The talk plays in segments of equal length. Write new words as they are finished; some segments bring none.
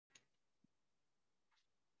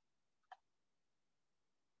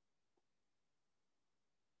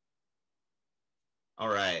All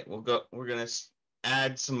right, we're gonna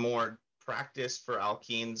add some more practice for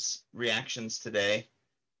alkenes reactions today,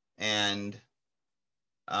 and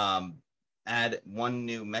add one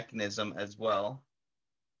new mechanism as well.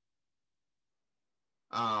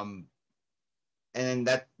 And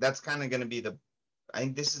that's kind of going to be I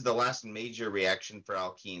think this is the last major reaction for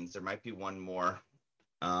alkenes. There might be one more.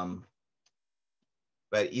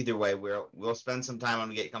 But either way, we'll spend some time on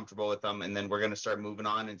to get comfortable with them, and then we're going to start moving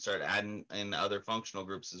on and start adding in other functional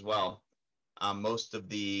groups as well. Most of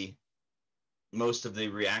the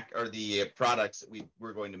products that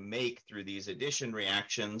we're going to make through these addition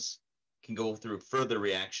reactions can go through further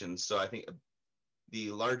reactions. So I think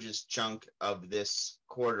the largest chunk of this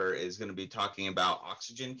quarter is going to be talking about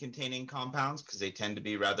oxygen-containing compounds, because they tend to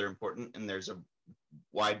be rather important, and there's a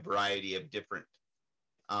wide variety of different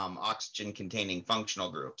oxygen-containing functional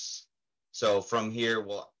groups. So from here,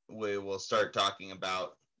 we will start talking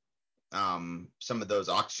about some of those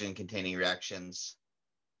oxygen-containing reactions.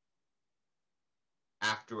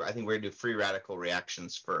 After, I think we're going to do free radical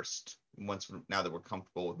reactions first, now that we're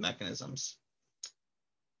comfortable with mechanisms.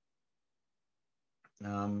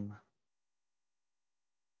 All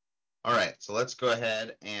right, so let's go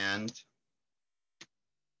ahead and,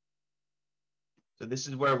 so this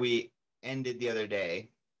is where we ended the other day.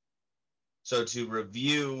 So to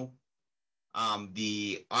review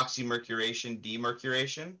the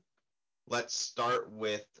oxymercuration-demercuration, let's start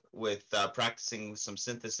with practicing some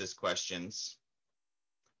synthesis questions.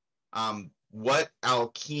 What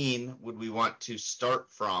alkene would we want to start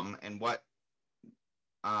from, and what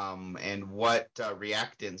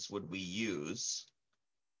reactants would we use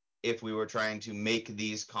if we were trying to make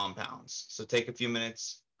these compounds? So take a few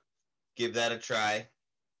minutes, give that a try,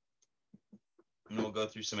 and we'll go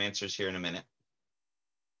through some answers here in a minute.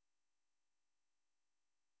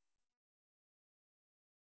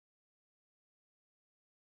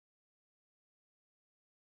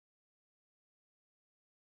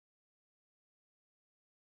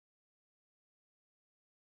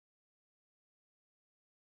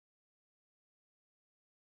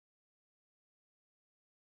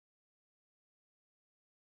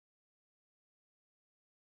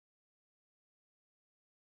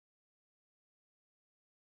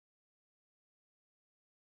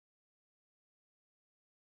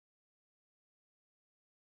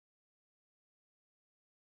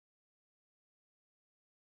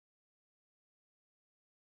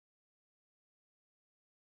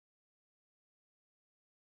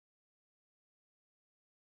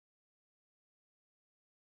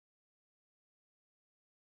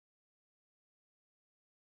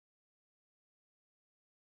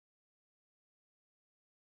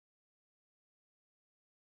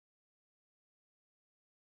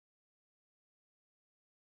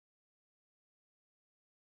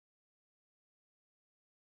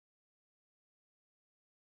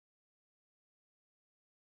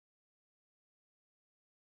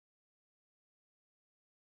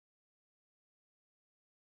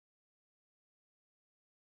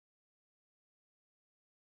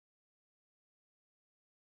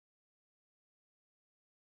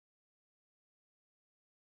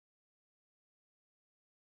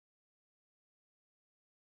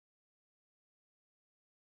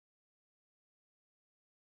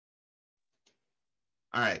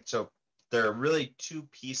 All right, so there are really two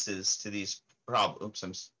pieces to these problems.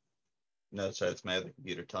 Oops, no, sorry, it's my other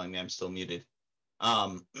computer telling me I'm still muted.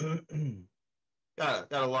 Got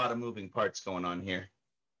a lot of moving parts going on here.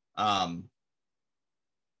 All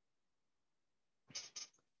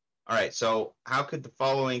right, so how could the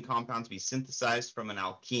following compounds be synthesized from an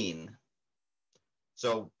alkene?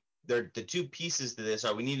 So the two pieces to this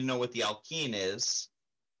are, we need to know what the alkene is,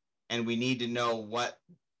 and we need to know what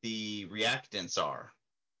the reactants are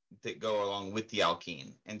that go along with the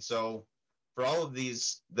alkene. And so for all of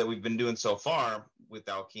these that we've been doing so far with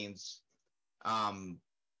alkenes,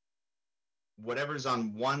 whatever's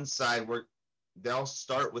on one side, they'll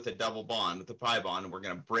start with a double bond, with a pi bond, and we're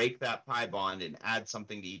going to break that pi bond and add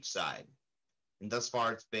something to each side. And thus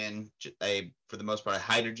far, it's been for the most part, a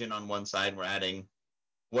hydrogen on one side. We're adding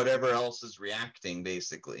whatever else is reacting,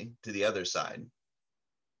 basically, to the other side.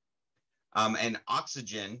 And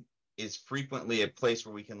oxygen is frequently a place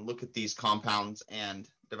where we can look at these compounds and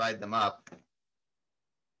divide them up.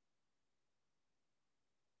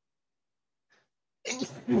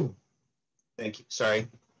 Thank you. Sorry.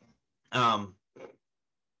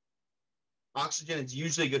 Oxygen is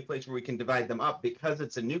usually a good place where we can divide them up because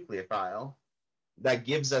it's a nucleophile. That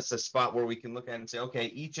gives us a spot where we can look at it and say, okay,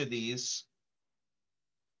 each of these,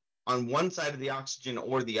 on one side of the oxygen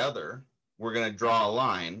or the other, we're going to draw a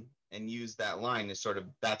line, and use that line as sort of,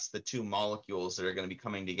 that's the two molecules that are going to be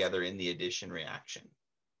coming together in the addition reaction.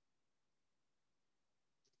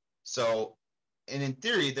 So, and in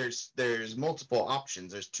theory, there's multiple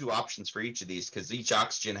options. There's two options for each of these because each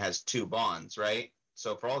oxygen has two bonds, right?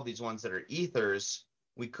 So for all of these ones that are ethers,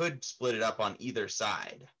 we could split it up on either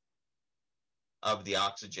side of the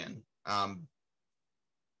oxygen.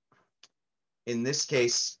 In this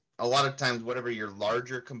case, a lot of times, whatever your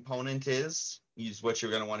larger component is what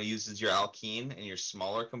you're going to want to use as your alkene, and your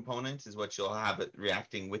smaller component is what you'll have it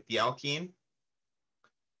reacting with the alkene.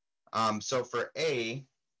 So for A,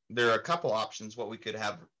 there are a couple options what we could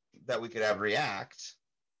have react.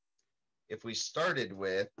 If we started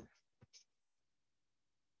with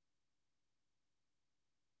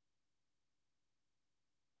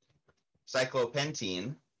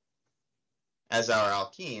cyclopentene as our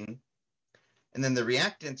alkene, and then the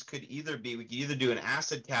reactants could either be, we could either do an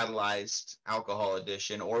acid catalyzed alcohol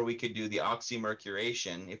addition, or we could do the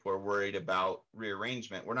oxymercuration if we're worried about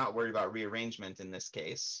rearrangement. We're not worried about rearrangement in this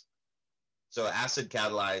case. So acid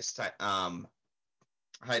catalyzed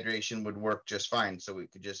hydration would work just fine. So we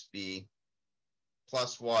could just be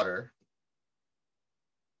plus water.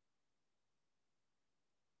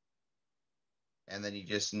 And then you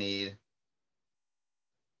just need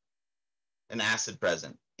an acid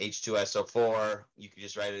present, H2SO4. You could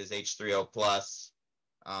just write it as H3O plus.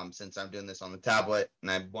 Since I'm doing this on the tablet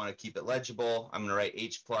and I want to keep it legible, I'm going to write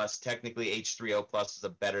H plus. Technically, H3O plus is a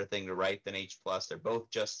better thing to write than H plus. They're both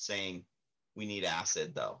just saying we need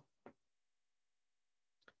acid, though.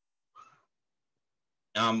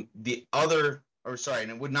 The other, or sorry,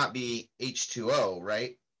 and it would not be H2O,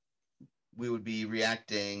 right? We would be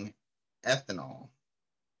reacting ethanol.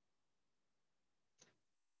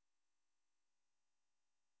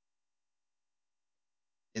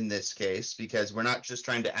 In this case, because we're not just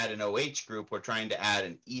trying to add an OH group, we're trying to add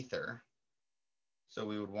an ether. So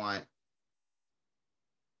we would want,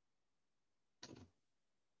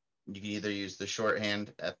 you can either use the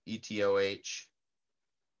shorthand FETOH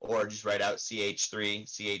or just write out CH3,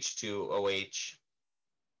 CH2OH.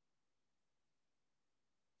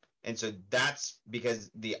 And so that's because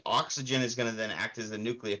the oxygen is going to then act as a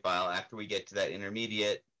nucleophile after we get to that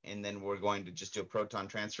intermediate, and then we're going to just do a proton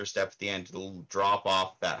transfer step at the end to drop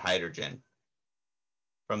off that hydrogen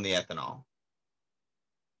from the ethanol.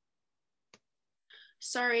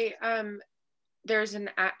 Sorry, there's an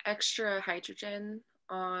extra hydrogen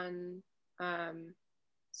on,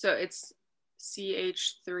 so it's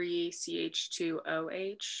CH3,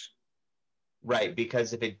 CH2OH. Right,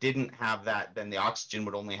 because if it didn't have that, then the oxygen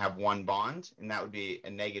would only have one bond, and that would be a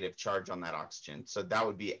negative charge on that oxygen. So that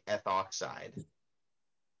would be ethoxide.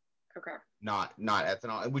 Okay. Not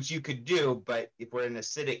ethanol, which you could do, but if we're in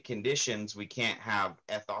acidic conditions, we can't have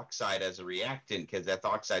ethoxide as a reactant because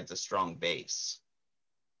ethoxide's a strong base.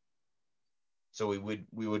 So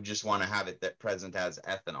we would just want to have it that present as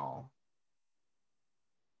ethanol.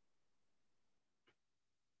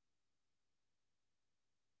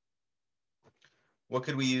 What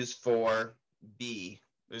could we use for B?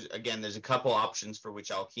 There's a couple options for which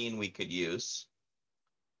alkene we could use,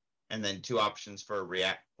 and then two options for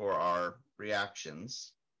our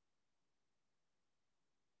reactions.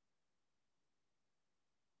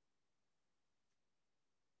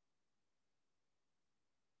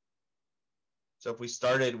 So if we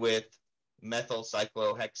started with methyl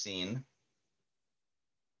cyclohexene,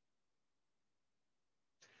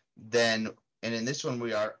 then, and in this one,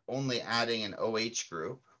 we are only adding an OH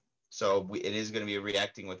group. So it is going to be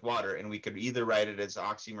reacting with water, and we could either write it as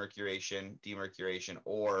oxymercuration-demercuration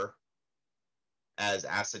or as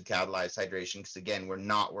acid catalyzed hydration, because again, we're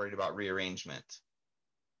not worried about rearrangement.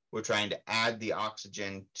 We're trying to add the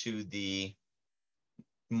oxygen to the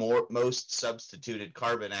most substituted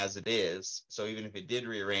carbon as it is. So even if it did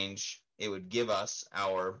rearrange, it would give us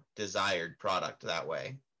our desired product that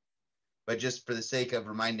way. But just for the sake of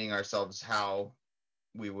reminding ourselves how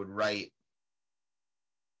we would write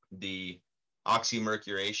the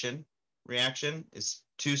oxymercuration reaction is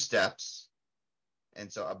two steps. And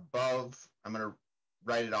so above, I'm going to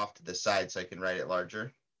write it off to the side so I can write it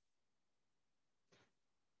larger.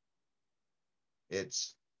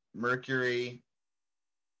 It's mercury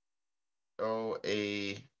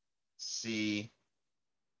OAC2,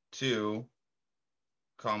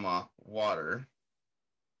 water.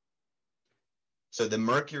 So the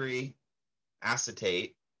mercury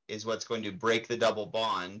acetate is what's going to break the double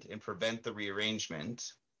bond and prevent the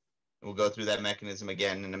rearrangement. We'll go through that mechanism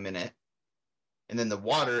again in a minute. And then the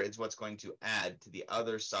water is what's going to add to the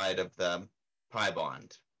other side of the pi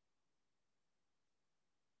bond.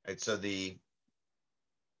 Right, so the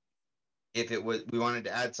If it was, we wanted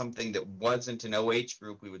to add something that wasn't an OH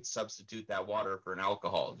group, we would substitute that water for an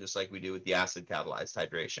alcohol, just like we do with the acid catalyzed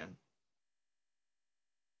hydration.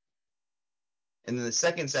 And then the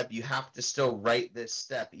second step, you have to still write this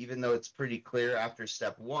step, even though it's pretty clear after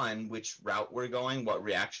step one which route we're going, what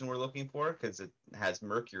reaction we're looking for, because it has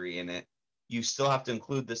mercury in it. You still have to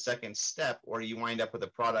include the second step, or you wind up with a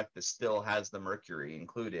product that still has the mercury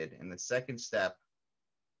included. And the second step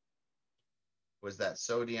was that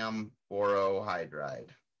sodium borohydride,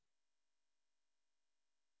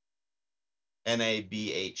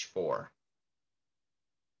 NaBH4.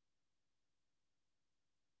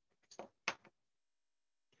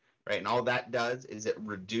 Right, and all that does is it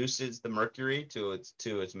reduces the mercury to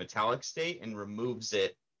its metallic state and removes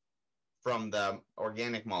it from the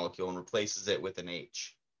organic molecule and replaces it with an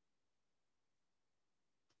H.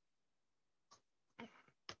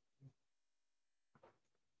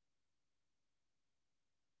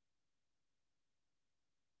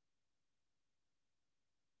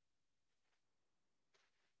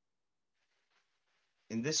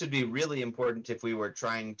 And this would be really important if we were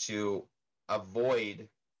trying to avoid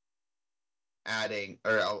adding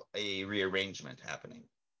or a rearrangement happening.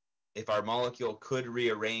 If our molecule could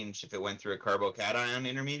rearrange if it went through a carbocation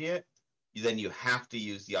intermediate, then you have to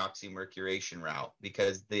use the oxymercuration route,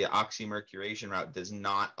 because the oxymercuration route does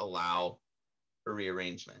not allow a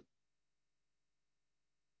rearrangement.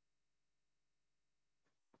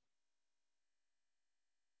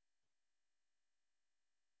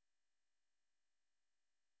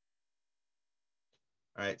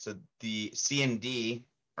 All right, so the C and D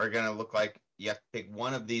are going to look like you have to pick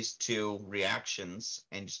one of these two reactions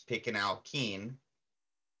and just pick an alkene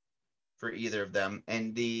for either of them.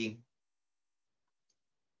 And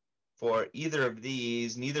for either of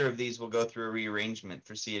these, neither of these will go through a rearrangement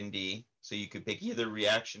for C and D. So you could pick either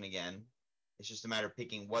reaction again. It's just a matter of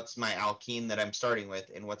picking what's my alkene that I'm starting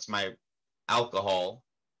with and what's my alcohol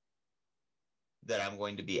that I'm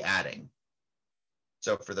going to be adding.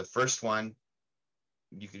 So for the first one,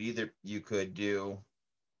 you could do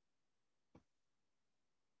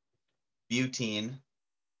butene.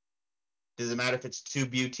 Does it matter if it's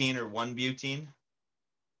 2-butene or 1-butene?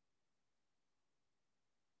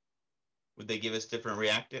 Would they give us different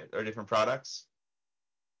reactant or different products?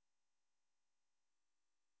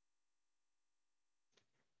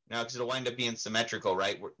 No, because it'll wind up being symmetrical,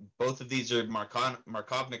 right? Both of these are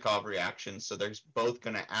Markovnikov reactions, so they're both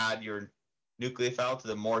going to add your nucleophile to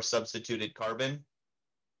the more substituted carbon.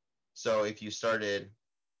 So if you started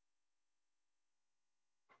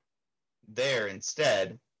there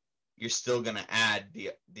instead, you're still going to add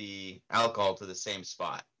the alcohol to the same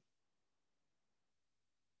spot.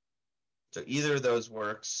 So either of those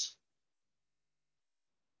works.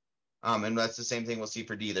 And that's the same thing we'll see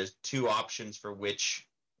for D. There's two options for which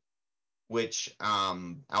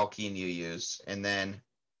alkene you use, and then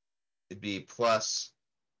it'd be plus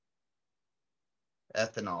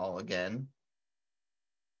ethanol again.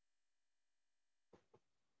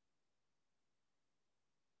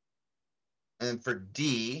 And for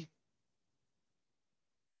D,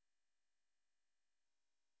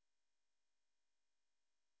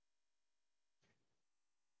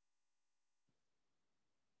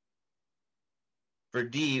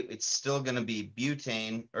 it's still going to be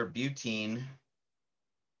butane or butene,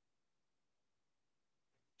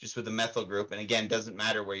 just with a methyl group. And again, doesn't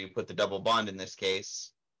matter where you put the double bond in this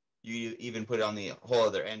case. You even put it on the whole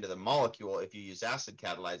other end of the molecule if you use acid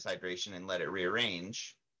catalyzed hydration and let it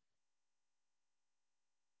rearrange.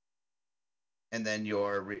 And then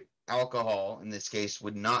your alcohol in this case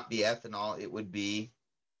would not be ethanol, it would be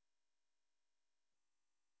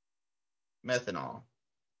methanol.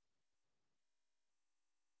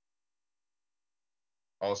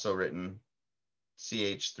 Also written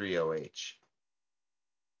CH3OH.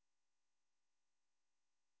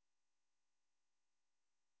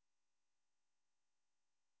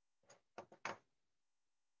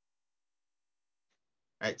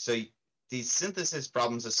 All right, so these synthesis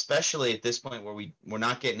problems, especially at this point where we're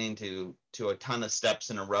not getting into a ton of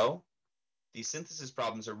steps in a row, these synthesis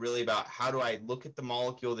problems are really about how do I look at the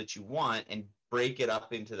molecule that you want and break it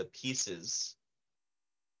up into the pieces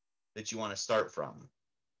that you want to start from.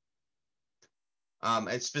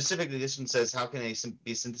 And specifically, this one says, how can they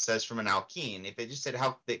be synthesized from an alkene? If it just said,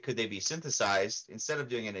 could they be synthesized, instead of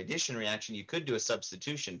doing an addition reaction, you could do a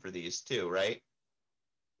substitution for these too, right?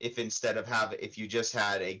 If you just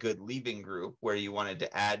had a good leaving group where you wanted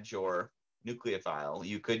to add your nucleophile,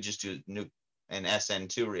 you could just do an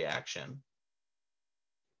SN2 reaction.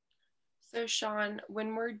 So Sean,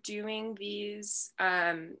 when we're doing these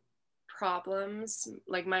problems.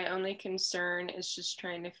 Like my only concern is just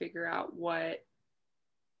trying to figure out what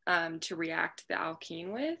to react the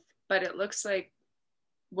alkene with. But it looks like,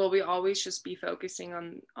 will we always just be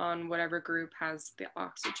focusing on whatever group has the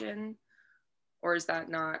oxygen, or is that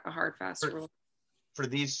not a hard fast rule? For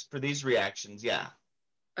these reactions, yeah.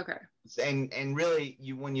 Okay. And really,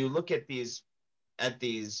 when you look at these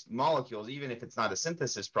molecules, even if it's not a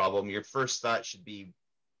synthesis problem, your first thought should be,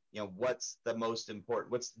 what's the most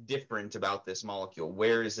important, what's different about this molecule?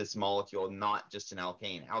 Where is this molecule not just an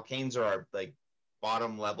alkane? Alkanes are our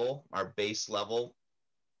bottom level, our base level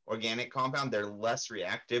organic compound. They're less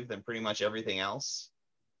reactive than pretty much everything else.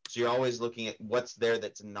 So you're always looking at what's there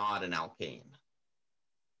that's not an alkane.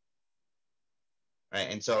 Right.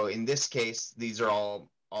 And so in this case, these are all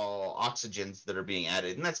oxygens that are being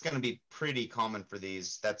added. And that's going to be pretty common for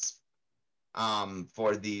these. That's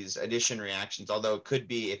for these addition reactions, although it could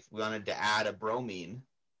be if we wanted to add a bromine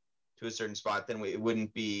to a certain spot, then it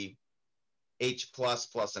wouldn't be H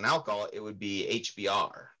plus an alcohol, it would be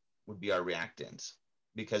HBr would be our reactant,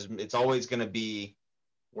 because it's always going to be,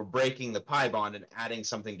 we're breaking the pi bond and adding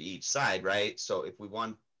something to each side, right? So if we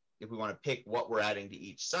want to pick what we're adding to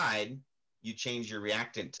each side, you change your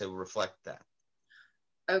reactant to reflect that.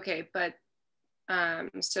 Okay, but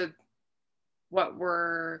so what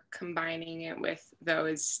we're combining it with, though,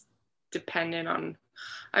 is dependent on,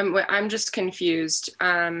 I'm just confused,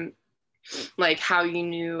 like how you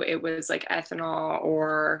knew it was like ethanol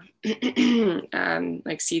or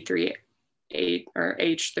like C3 or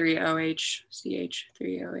H3OH,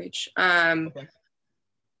 CH3OH. Okay.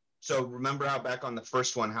 So remember how back on the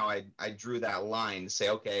first one, how I drew that line to say,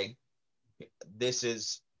 okay, this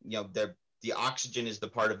is, the oxygen is the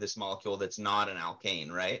part of this molecule that's not an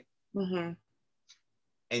alkane, right? Mm-hmm.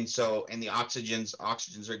 And so, and the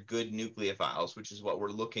oxygens are good nucleophiles, which is what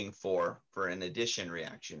we're looking for an addition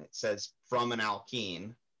reaction. It says from an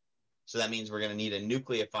alkene. So that means we're going to need a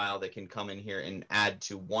nucleophile that can come in here and add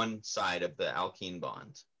to one side of the alkene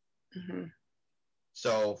bond. Mm-hmm.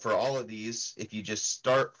 So for all of these, if you just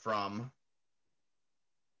start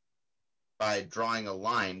by drawing a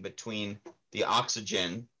line between the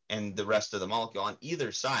oxygen and the rest of the molecule on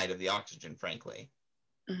either side of the oxygen, frankly.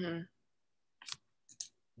 Mm-hmm.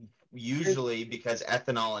 Usually, because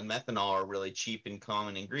ethanol and methanol are really cheap and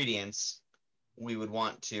common ingredients, we would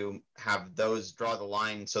want to have those draw the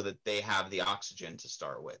line so that they have the oxygen to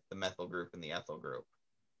start with, the methyl group and the ethyl group.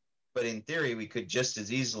 But in theory, we could just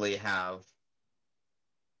as easily have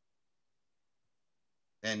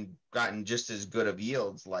and gotten just as good of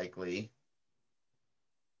yields, likely,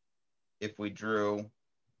 if we drew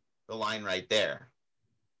the line right there.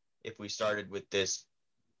 If we started with this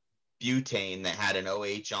butane that had an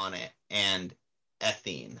OH on it and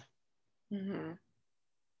ethene. Mm-hmm.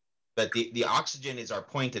 But the oxygen is our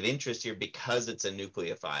point of interest here because it's a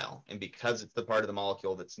nucleophile and because it's the part of the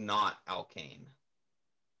molecule that's not alkane.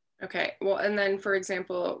 Okay, well, and then for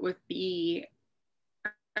example, with B,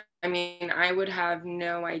 I mean, I would have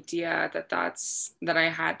no idea that I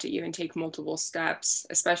had to even take multiple steps,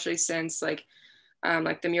 especially since like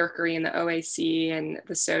the mercury and the OAC and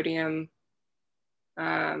the sodium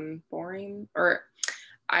boring, or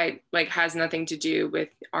has nothing to do with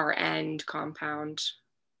our end compound.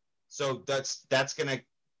 So that's gonna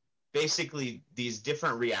basically, these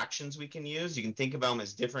different reactions we can use, you can think of them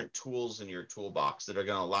as different tools in your toolbox that are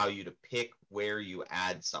going to allow you to pick where you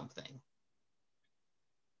add something.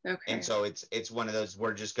 Okay. And so it's one of those,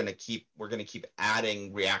 we're going to keep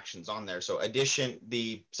adding reactions on there. So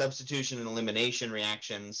the substitution and elimination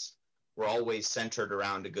reactions were always centered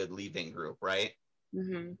around a good leaving group, right?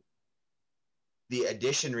 Mm-hmm. The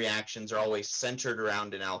addition reactions are always centered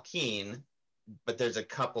around an alkene, but there's a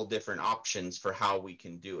couple different options for how we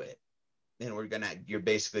can do it. And you're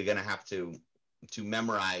basically gonna have to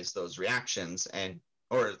memorize those reactions,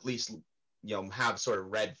 or at least, have sort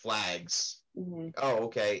of red flags. Mm-hmm. Oh,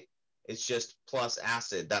 okay, it's just plus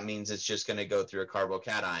acid. That means it's just gonna go through a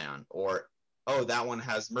carbocation. Or, oh, that one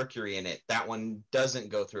has mercury in it. That one doesn't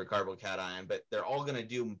go through a carbocation, but they're all gonna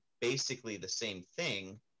do basically the same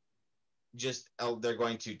thing. Just they're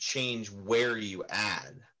going to change where you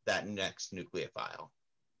add that next nucleophile.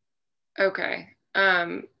 Okay.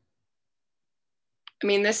 I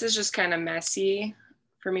mean, this is just kind of messy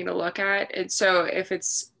for me to look at. So if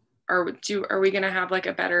it's, are we going to have like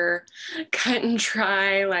a better cut and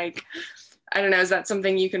dry? Like, I don't know. Is that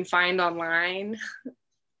something you can find online?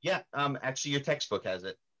 Yeah. Actually, your textbook has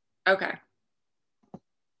it. Okay.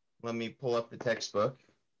 Let me pull up the textbook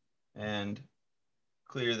and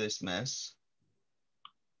clear this mess.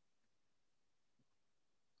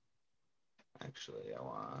 Actually, I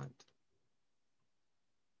want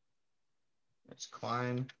Let's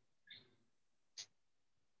climb.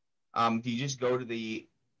 If you just go to the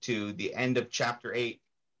end of chapter 8,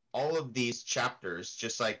 all of these chapters,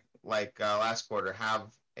 just like last quarter, have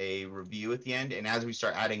a review at the end. And as we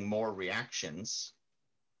start adding more reactions,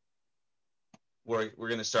 we're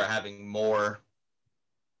going to start having more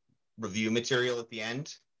review material at the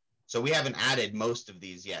end. So we haven't added most of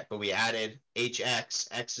these yet, but we added HX.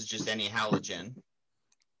 X is just any halogen.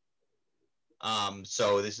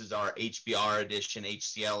 So this is our HBr addition,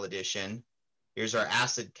 HCl addition. Here's our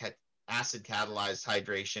acid catalyzed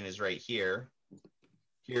hydration is right here.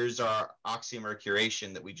 Here's our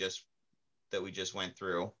oxymercuration that we just went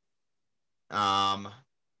through.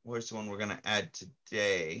 Where's the one we're going to add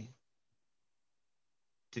today?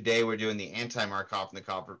 Today we're doing the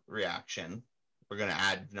anti-Markovnikov reaction. We're going to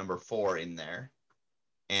add number 4 in there,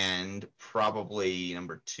 and probably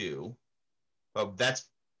number 2. But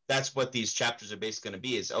that's what these chapters are basically going to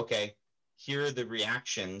be. Is okay. Here are the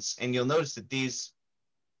reactions, and you'll notice that these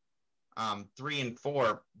 3 and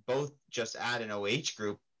 4 both just add an OH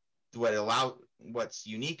group. What's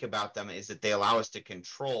unique about them is that they allow us to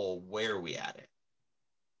control where we add it.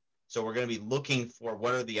 So we're going to be looking for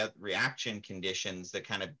what are the reaction conditions that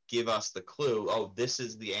kind of give us the clue. Oh, this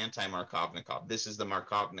is the anti-Markovnikov. This is the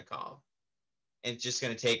Markovnikov. And it's just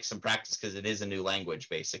going to take some practice because it is a new language,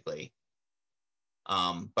 basically.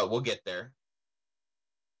 But we'll get there.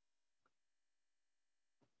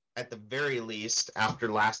 At the very least, after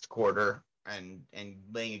last quarter and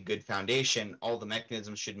laying a good foundation, all the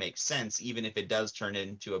mechanisms should make sense, even if it does turn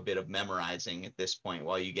into a bit of memorizing at this point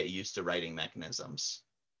while you get used to writing mechanisms.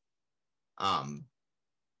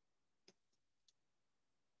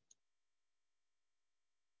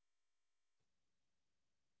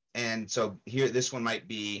 And so here, this one might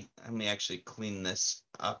be, let me actually clean this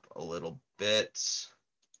up a little bit.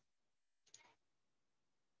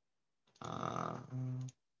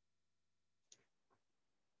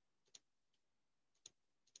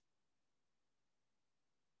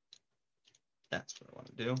 That's what I want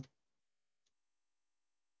to do.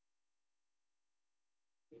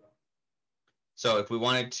 So if we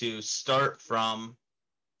wanted to start from,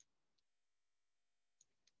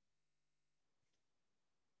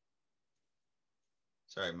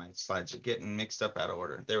 sorry, my slides are getting mixed up out of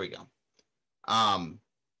order. There we go.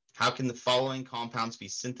 How can the following compounds be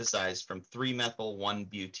synthesized from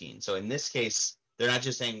 3-methyl-1-butene? So in this case, they're not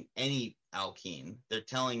just saying any alkene.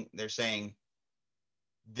 They're saying,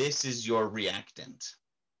 this is your reactant.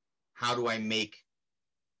 How do I make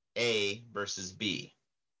A versus B?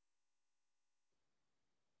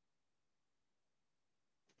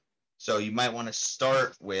 So you might want to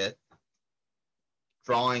start with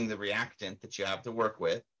drawing the reactant that you have to work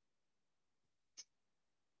with.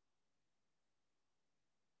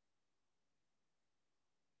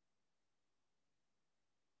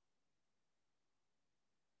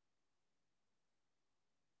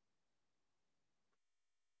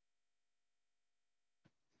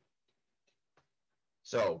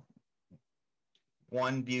 So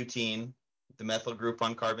 1-butene, the methyl group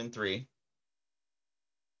on carbon 3.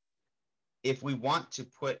 If we want to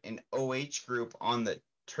put an OH group on the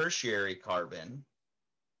tertiary carbon,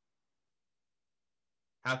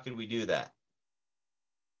 how could we do that?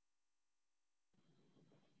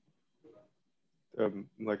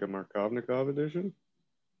 Like a Markovnikov addition?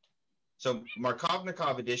 So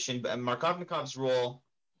Markovnikov addition, and Markovnikov's rule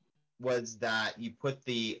was that you put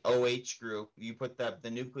the OH group, you put the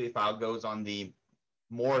nucleophile goes on the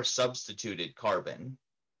more substituted carbon.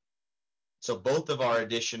 So both of our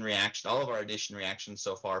addition reaction, all of our addition reactions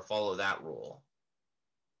so far follow that rule.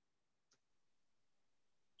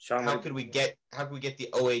 Sean, how could we get the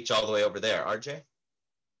OH all the way over there, RJ?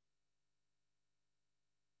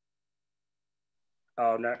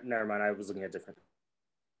 Oh, no, never mind. I was looking at different.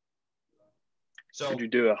 So could you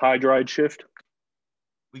do a hydride shift?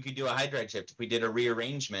 We could do a hydride shift if we did a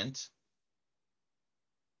rearrangement.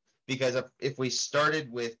 Because if we started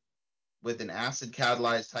with an acid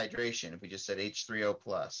catalyzed hydration, if we just said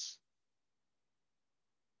H3O+,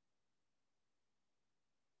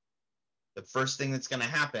 the first thing that's going to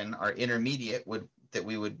happen, our intermediate that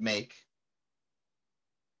we would make,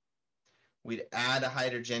 we'd add a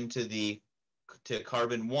hydrogen to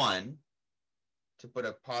carbon 1 to put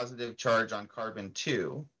a positive charge on carbon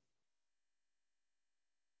 2,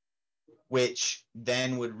 which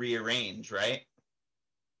then would rearrange, right?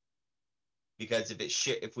 Because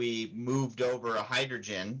if we moved over a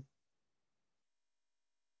hydrogen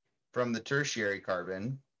from the tertiary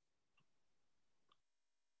carbon,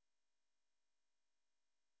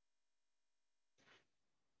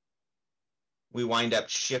 we wind up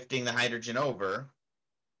shifting the hydrogen over,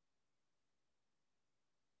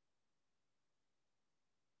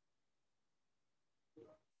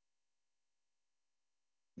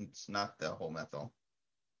 It's not the whole methyl.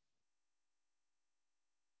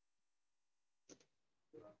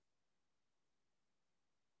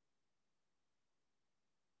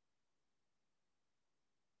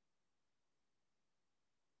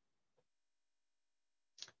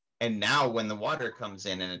 And now when the water comes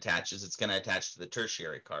in and attaches, it's going to attach to the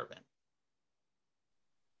tertiary carbon.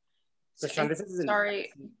 So Sean, this is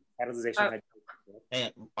sorry. Catalyzation.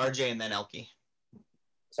 And RJ and then Elke.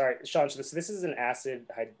 Sorry, Sean, so this is an acid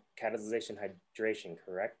catalyzation hydration,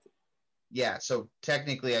 correct? Yeah, so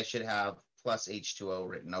technically I should have plus H2O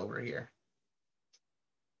written over here.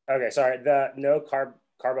 Okay, sorry, the no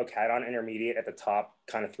carbocation intermediate at the top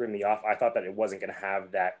kind of threw me off. I thought that it wasn't going to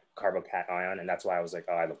have that carbocation, and that's why I was like,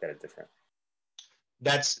 oh, I looked at it different.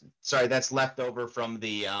 That's left over from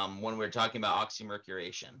the when we were talking about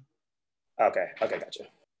oxymercuration. Okay, gotcha.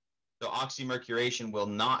 So oxymercuration will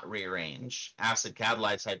not rearrange. Acid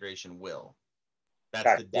catalyzed hydration will.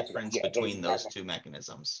 That's the difference between those two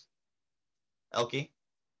mechanisms. Elke?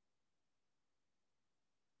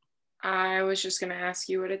 I was just going to ask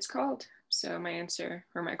you what it's called. So my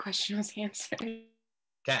question was answered.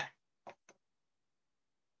 Okay.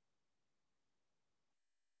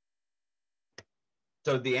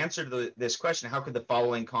 So the answer to this question, how could the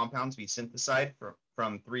following compounds be synthesized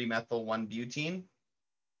from 3-methyl-1-butene?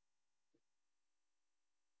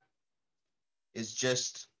 Is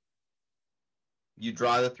just you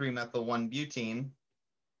draw the 3-methyl-1-butene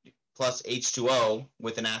plus H2O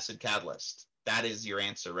with an acid catalyst. That is your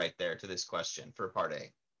answer right there to this question for part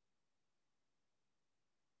A.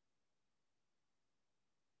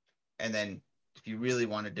 And then if you really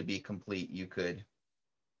wanted to be complete, you could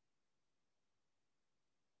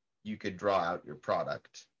draw out your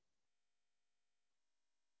product.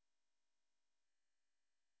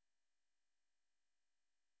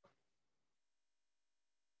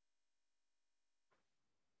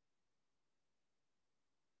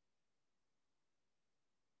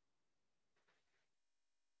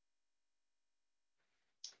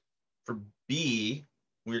 For B,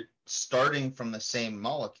 we're starting from the same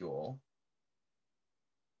molecule.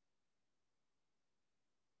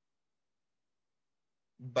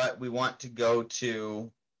 But we want to go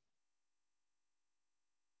to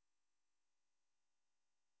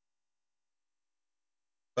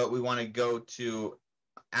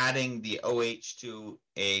adding the OH to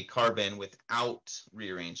a carbon without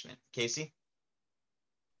rearrangement. Casey?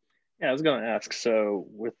 Yeah, I was going to ask, so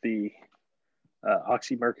with the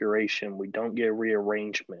oxymercuration, we don't get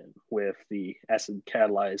rearrangement. With the acid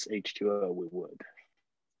catalyzed H2O, we would.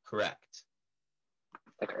 Correct.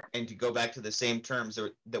 Okay. And to go back to the same terms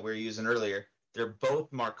that we were using earlier, they're both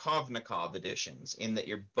Markovnikov additions in that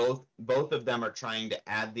you're both of them are trying to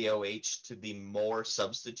add the OH to the more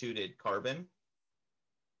substituted carbon.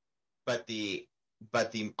 But the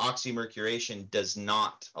oxymercuration does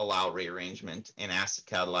not allow rearrangement, and acid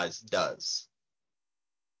catalyzed does.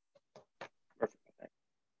 Perfect.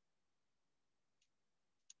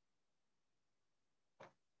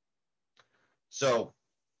 So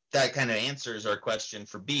that kind of answers our question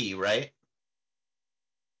for B, right?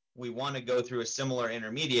 We want to go through a similar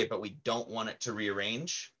intermediate, but we don't want it to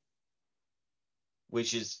rearrange,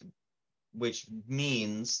 which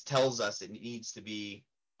tells us it needs to be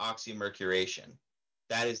oxymercuration.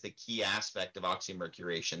 That is the key aspect of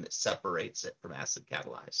oxymercuration that separates it from acid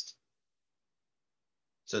catalyzed.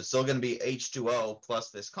 So it's still going to be H2O plus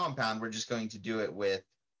this compound. We're just going to do it with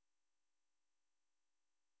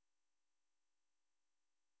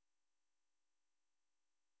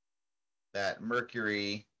that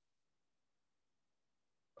mercury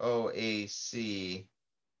OAC2.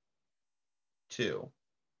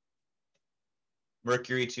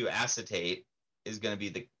 Mercury 2 acetate is going to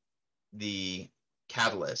be the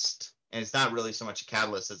catalyst. And it's not really so much a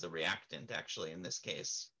catalyst as a reactant, actually, in this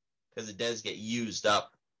case, because it does get used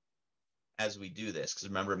up as we do this. Because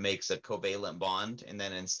remember, it makes a covalent bond. And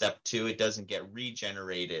then in step 2, it doesn't get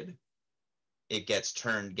regenerated. It gets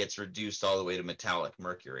reduced all the way to metallic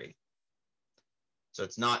mercury. So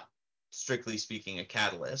it's not, strictly speaking, a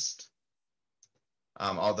catalyst.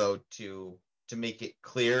 Although to make it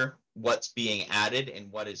clear what's being added and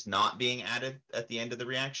what is not being added at the end of the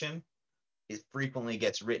reaction, it frequently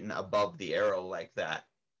gets written above the arrow like that,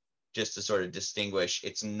 just to sort of distinguish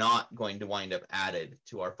it's not going to wind up added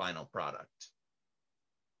to our final product.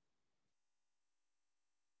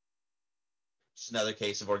 Just another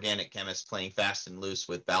case of organic chemists playing fast and loose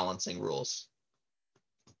with balancing rules.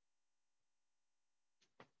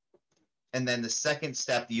 And then the second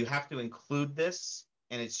step, you have to include this,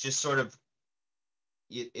 and it's just sort of,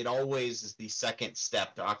 it always is the second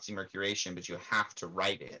step to oxymercuration, but you have to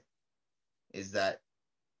write it, is that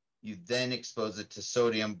You then expose it to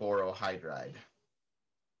sodium borohydride.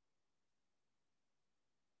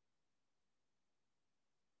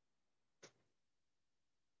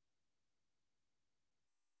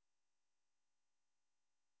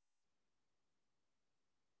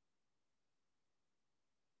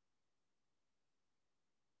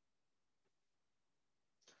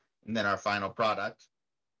 And then our final product,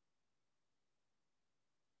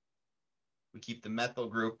 we keep the methyl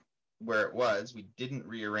group where it was. We didn't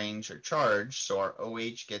rearrange or charge, so our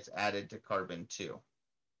OH gets added to carbon 2.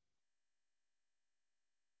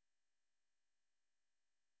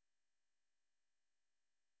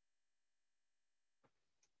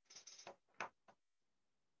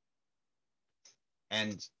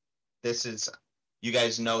 And this is, you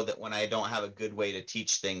guys know that when I don't have a good way to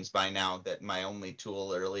teach things by now, that my only tool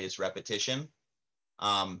literally is repetition.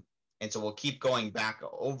 And so we'll keep going back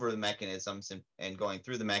over the mechanisms and going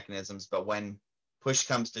through the mechanisms, but when push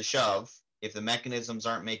comes to shove, if the mechanisms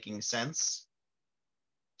aren't making sense,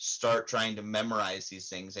 start trying to memorize these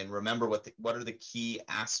things and remember what are the key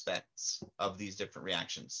aspects of these different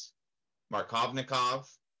reactions. Markovnikov,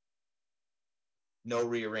 no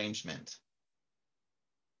rearrangement.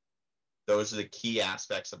 Those are the key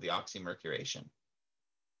aspects of the oxymercuration.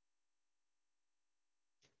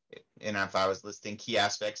 And if I was listing key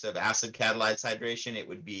aspects of acid catalyzed hydration, it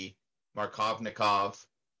would be Markovnikov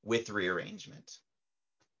with rearrangement.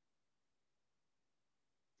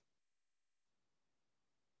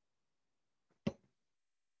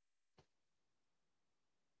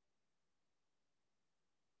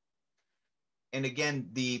 And again,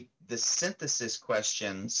 the synthesis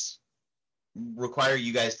questions require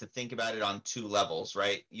you guys to think about it on two levels,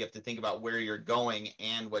 right? You have to think about where you're going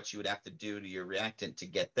and what you would have to do to your reactant to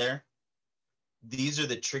get there. These are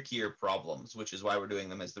the trickier problems, which is why we're doing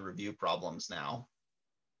them as the review problems now.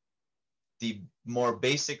 The more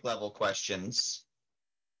basic level questions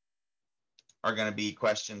are going to be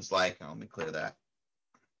questions like, let me clear that.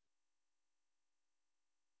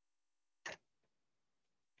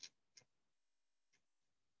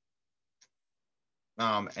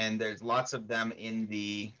 And there's lots of them in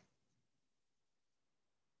the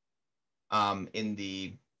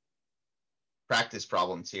practice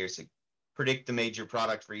problems here. So predict the major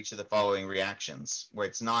product for each of the following reactions, where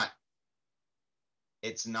it's not,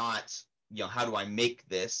 how do I make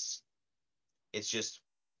this? It's just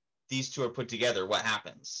these two are put together, what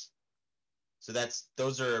happens? So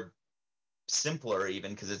those are simpler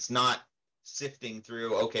even because it's not sifting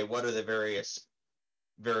through, okay, what are the various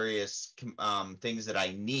things that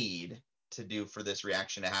I need to do for this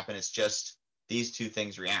reaction to happen? It's just these two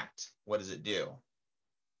things react. What does it do?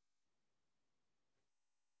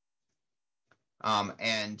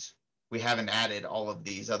 And we haven't added all of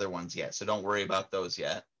these other ones yet, so don't worry about those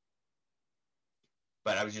yet.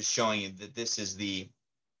 But I was just showing you that this is the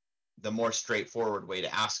more straightforward way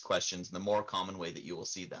to ask questions, and the more common way that you will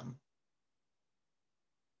see them.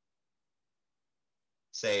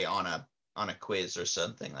 Say on a quiz or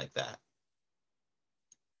something like that.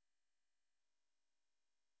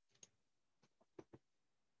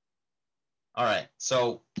 All right,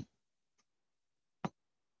 so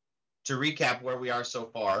to recap where we are so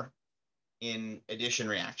far in addition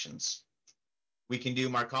reactions, we can do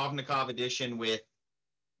Markovnikov addition with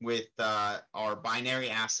our binary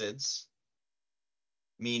acids,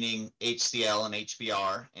 meaning HCl and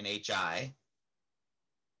HBr and HI,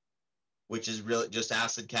 which is really just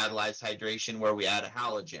acid catalyzed hydration where we add a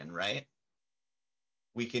halogen, right?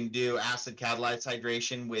 We can do acid catalyzed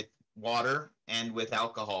hydration with water and with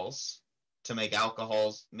alcohols to make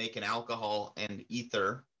an alcohol and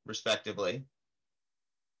ether respectively.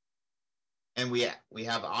 And we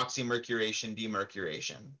have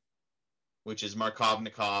oxymercuration-demercuration, which is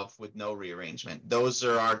Markovnikov with no rearrangement. Those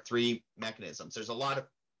are our three mechanisms. There's a lot of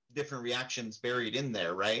different reactions buried in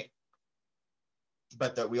there, right?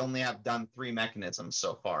 But that we only have done three mechanisms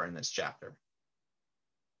so far in this chapter.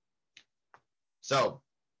 So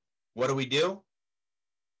what do?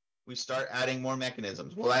 We start adding more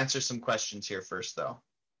mechanisms. We'll answer some questions here first, though.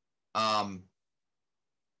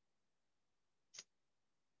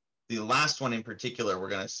 The last one in particular, we're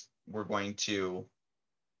going to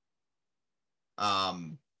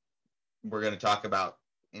talk about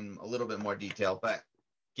in a little bit more detail, but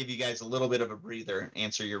give you guys a little bit of a breather and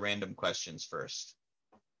answer your random questions first.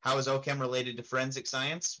 How is OChem related to forensic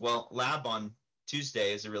science? Well, lab on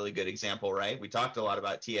Tuesday is a really good example, right? We talked a lot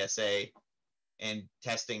about TSA and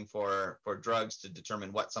testing for drugs to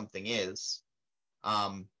determine what something is.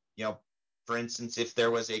 For instance, if there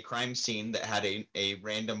was a crime scene that had a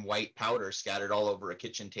random white powder scattered all over a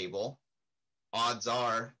kitchen table, odds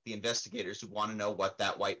are the investigators would want to know what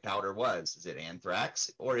that white powder was. Is it anthrax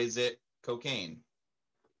or is it cocaine?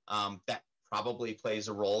 That probably plays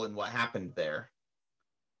a role in what happened there.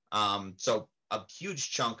 So a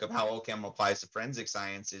huge chunk of how OCHEM applies to forensic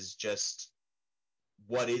science is just,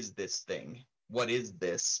 what is this thing? What is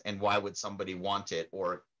this? And why would somebody want it?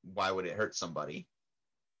 Or why would it hurt somebody?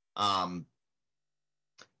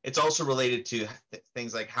 It's also related to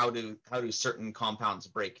things like how do certain compounds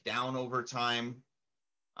break down over time.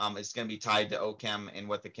 It's going to be tied to OCHEM and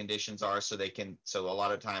what the conditions are, so a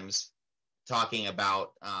lot of times talking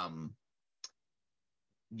about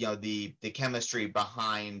the chemistry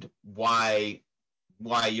behind why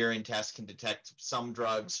urine tests can detect some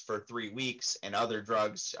drugs for 3 weeks and other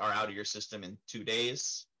drugs are out of your system in 2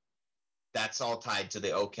 days. That's all tied to the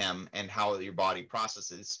OCHEM and how your body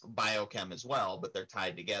processes biochem as well, but they're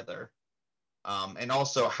tied together. And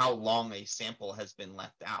also how long a sample has been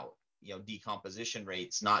left out, decomposition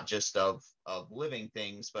rates, not just of living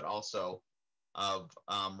things, but also of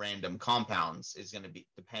random compounds is going to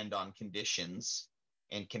depend on conditions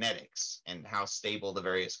and kinetics and how stable the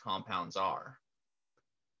various compounds are.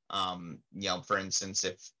 For instance,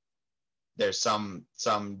 if there's some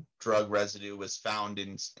drug residue was found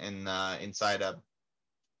inside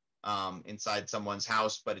someone's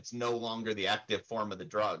house, but it's no longer the active form of the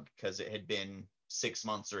drug because it had been 6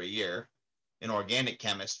 months or a year, an organic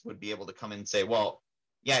chemist would be able to come in and say, well,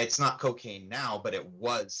 yeah, it's not cocaine now, but it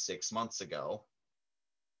was 6 months ago,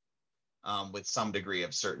 with some degree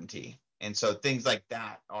of certainty. And so things like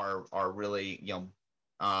that are really,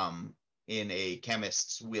 in a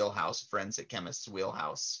chemist's wheelhouse, forensic chemist's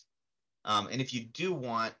wheelhouse. And if you do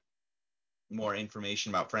want more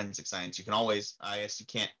information about forensic science, you can always, I guess you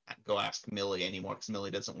can't go ask Millie anymore because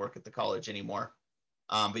Millie doesn't work at the college anymore.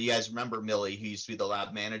 But you guys remember Millie, who used to be the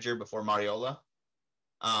lab manager before Mariola?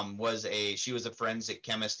 She was a forensic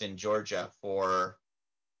chemist in Georgia for,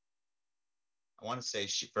 I want to say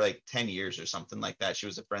for like 10 years or something like that. She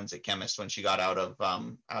was a forensic chemist when she got out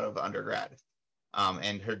of undergrad.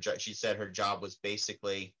 And she said her job was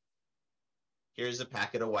basically, here's a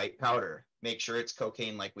packet of white powder. Make sure it's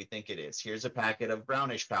cocaine like we think it is. Here's a packet of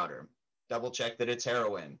brownish powder. Double check that it's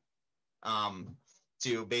heroin.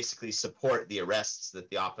 To basically support the arrests that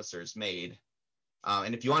the officers made.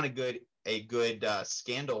 And if you want a good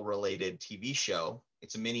scandal-related TV show,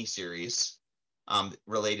 it's a mini series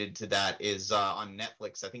related to that is on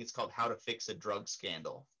Netflix. I think it's called How to Fix a Drug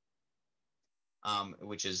Scandal.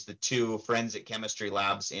 Which is the 2 forensic chemistry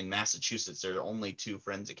labs in Massachusetts. There are only 2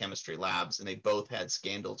 forensic chemistry labs, and they both had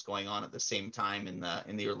scandals going on at the same time in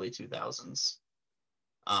the early 2000s,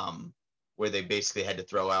 where they basically had to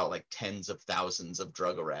throw out like tens of thousands of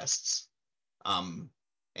drug arrests.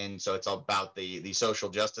 And so it's all about the social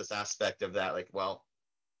justice aspect of that. Like, well,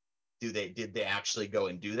 did they actually go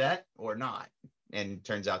and do that or not? And it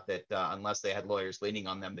turns out that unless they had lawyers leaning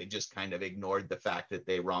on them, they just kind of ignored the fact that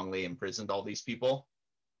they wrongly imprisoned all these people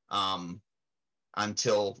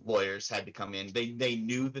until lawyers had to come in. They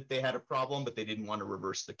knew that they had a problem, but they didn't want to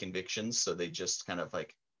reverse the convictions. So they just kind of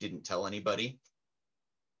like didn't tell anybody.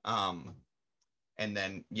 And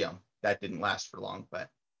then, that didn't last for long. But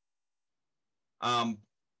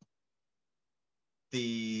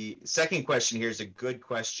the second question here is a good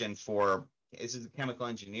question for, this is a chemical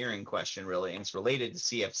engineering question, really, and it's related to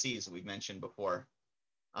CFCs that we've mentioned before.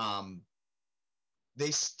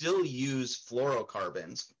 They still use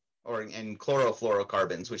fluorocarbons and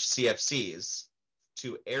chlorofluorocarbons, which CFCs,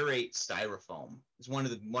 to aerate styrofoam. It's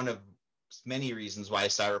one of many reasons why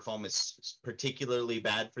styrofoam is particularly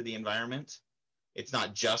bad for the environment. It's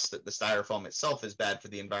not just that the styrofoam itself is bad for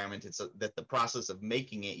the environment, it's that the process of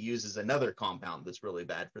making it uses another compound that's really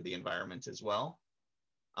bad for the environment as well.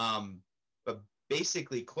 But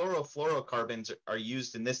basically, chlorofluorocarbons are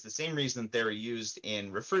used in this, the same reason they're used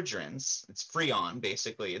in refrigerants. It's Freon,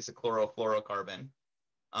 basically, it's a chlorofluorocarbon.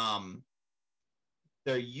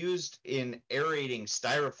 They're used in aerating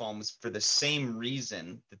styrofoams for the same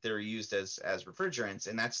reason that they're used as refrigerants,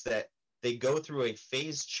 and that's that they go through a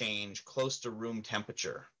phase change close to room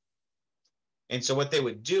temperature. And so what they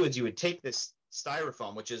would do is you would take this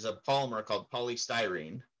styrofoam, which is a polymer called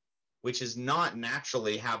polystyrene, which does not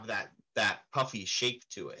naturally have that puffy shape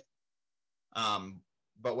to it.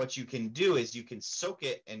 But what you can do is you can soak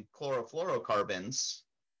it in chlorofluorocarbons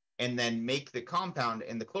and then make the compound,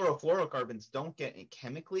 and the chlorofluorocarbons don't get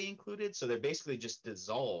chemically included, so they're basically just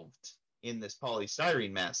dissolved in this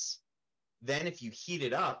polystyrene mess. Then if you heat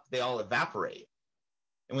it up, they all evaporate.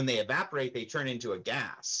 And when they evaporate, they turn into a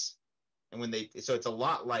gas. And so it's a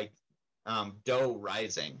lot like dough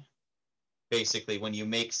rising. Basically, when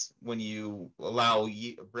you allow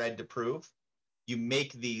bread to prove, you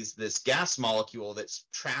make this gas molecule that's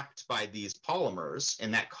trapped by these polymers,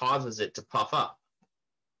 and that causes it to puff up.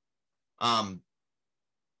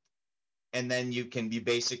 And then you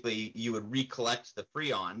would recollect the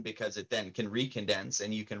freon because it then can recondense,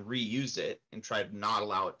 and you can reuse it and try to not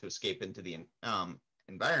allow it to escape into the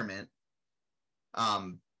environment.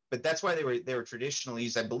 But that's why they were traditionally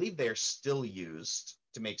used. I believe they are still used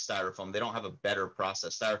to make styrofoam. They don't have a better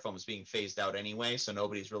process. Styrofoam is being phased out anyway, so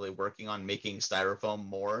nobody's really working on making styrofoam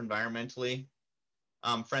more environmentally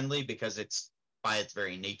friendly, because it's, by its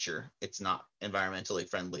very nature, it's not environmentally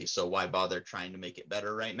friendly. So why bother trying to make it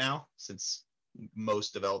better right now, since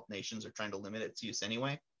most developed nations are trying to limit its use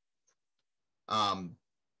anyway?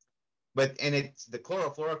 But the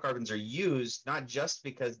chlorofluorocarbons are used not just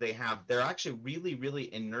because they're actually really,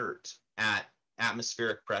 really inert at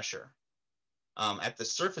atmospheric pressure. At the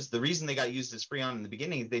surface, the reason they got used as freon in the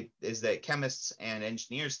beginning is that chemists and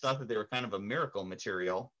engineers thought that they were kind of a miracle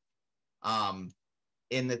material,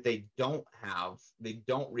 in that they don't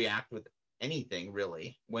react with anything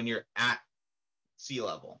really when you're at sea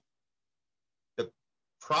level. The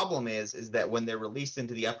problem is that when they're released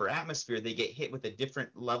into the upper atmosphere, they get hit with a different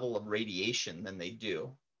level of radiation than they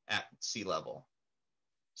do at sea level.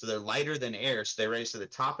 So they're lighter than air, so they raise to the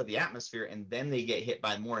top of the atmosphere, and then they get hit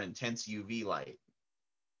by more intense UV light.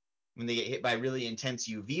 When they get hit by really intense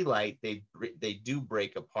UV light, they do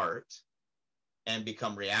break apart and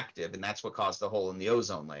become reactive, and that's what caused the hole in the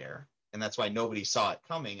ozone layer. And that's why nobody saw it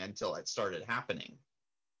coming until it started happening,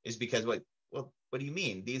 is because what do you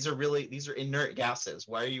mean? These are inert gases.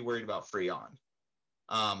 Why are you worried about freon?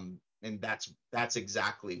 And that's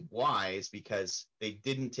exactly why, is because they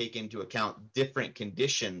didn't take into account different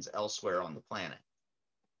conditions elsewhere on the planet.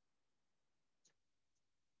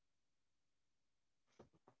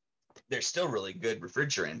 They're still really good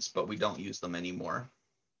refrigerants, but we don't use them anymore.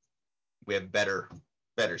 We have better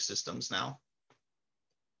systems now.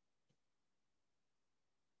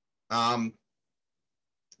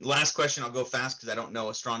 Last question, I'll go fast because I don't know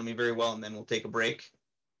astronomy very well, and then we'll take a break.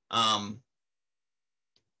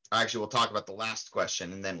 Actually, we'll talk about the last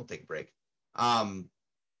question, and then we'll take a break.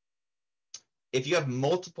 If you have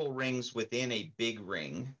multiple rings within a big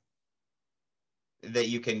ring that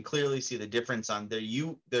you can clearly see the difference on, they're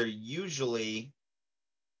usually,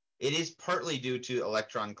 it is partly due to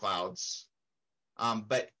electron clouds,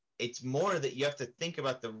 but it's more that you have to think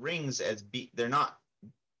about the rings as they're not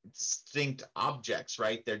distinct objects,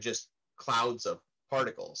 right? They're just clouds of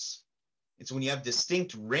particles. It's when you have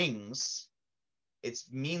distinct rings, it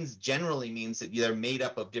generally means that they're made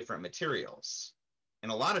up of different materials.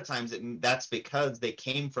 And a lot of times that's because they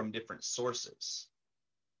came from different sources.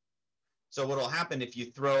 So what will happen if you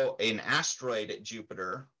throw an asteroid at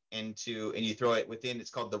Jupiter and you throw it within,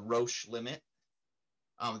 it's called the Roche limit.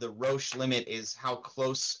 The Roche limit is how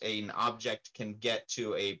close an object can get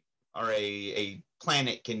to a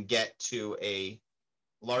planet can get to a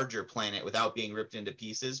larger planet without being ripped into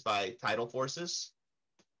pieces by tidal forces.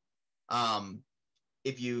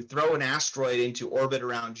 If you throw an asteroid into orbit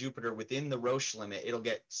around Jupiter within the Roche limit, it'll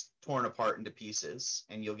get torn apart into pieces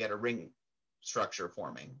and you'll get a ring structure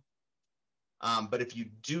forming. But if you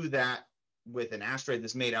do that with an asteroid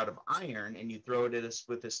that's made out of iron and you throw it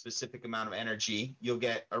with a specific amount of energy, you'll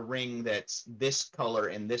get a ring that's this color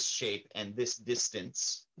and this shape and this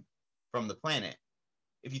distance from the planet.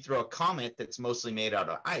 If you throw a comet that's mostly made out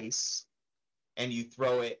of ice and you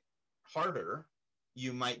throw it harder,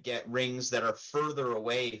 you might get rings that are further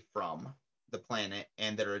away from the planet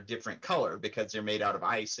and that are a different color because they're made out of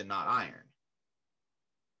ice and not iron.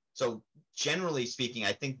 So generally speaking,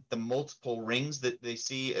 I think the multiple rings that they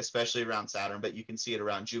see, especially around Saturn, but you can see it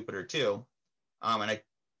around Jupiter too. And I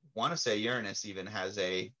want to say Uranus even has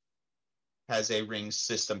a ring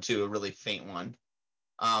system too, a really faint one,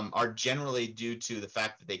 are generally due to the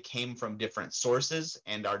fact that they came from different sources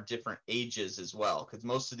and are different ages as well. Because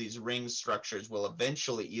most of these ring structures will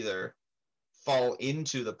eventually either fall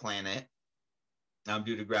into the planet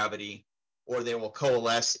due to gravity, or they will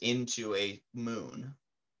coalesce into a moon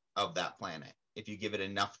of that planet if you give it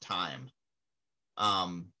enough time.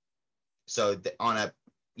 So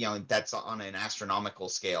that's on an astronomical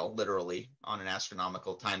scale, literally on an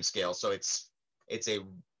astronomical time scale. So it's a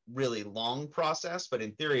really long process, but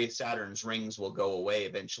in theory, Saturn's rings will go away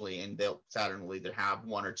eventually, and Saturn will either have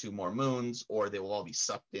one or two more moons, or they will all be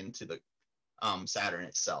sucked into the Saturn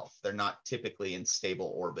itself. They're not typically in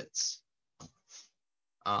stable orbits.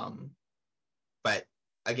 But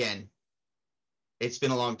again, it's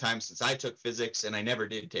been a long time since I took physics, and I never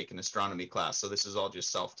did take an astronomy class. So this is all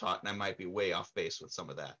just self-taught, and I might be way off base with some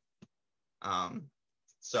of that.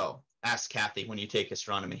 So ask Kathy when you take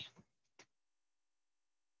astronomy.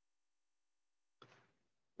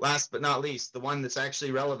 Last but not least, the one that's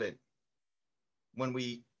actually relevant.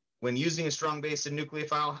 When using a strong base in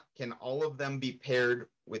nucleophile, can all of them be paired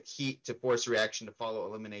with heat to force a reaction to follow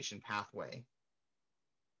elimination pathway?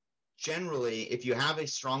 Generally, if you have a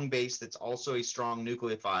strong base that's also a strong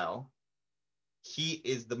nucleophile, heat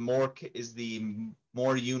is the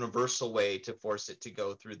more universal way to force it to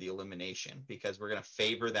go through the elimination, because we're going to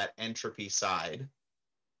favor that entropy side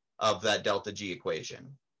of that delta G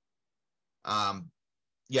equation.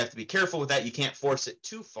 You have to be careful with that. You can't force it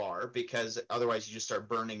too far, because otherwise you just start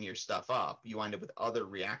burning your stuff up. You wind up with other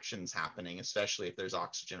reactions happening, especially if there's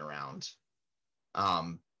oxygen around.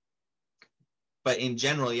 But in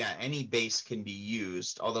general, yeah, any base can be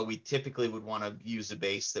used, although we typically would want to use a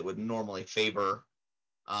base that would normally favor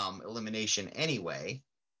elimination anyway.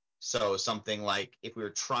 So something like, if we were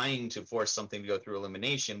trying to force something to go through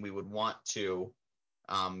elimination, we would want to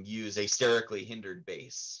use a sterically hindered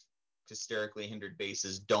base, because sterically hindered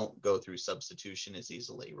bases don't go through substitution as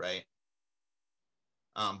easily, right?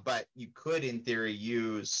 But you could, in theory,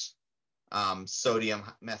 use sodium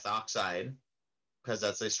methoxide, because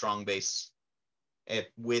that's a strong base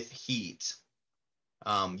with heat.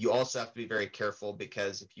 You also have to be very careful,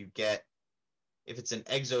 because if it's an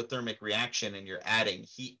exothermic reaction and you're adding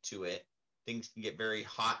heat to it, things can get very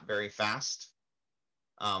hot very fast.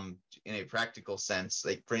 In a practical sense,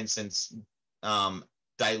 like for instance,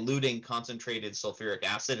 diluting concentrated sulfuric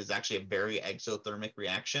acid is actually a very exothermic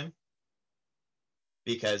reaction,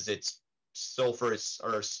 because it's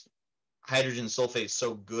hydrogen sulfate is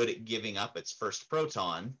so good at giving up its first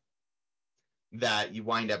proton that you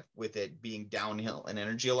wind up with it being downhill in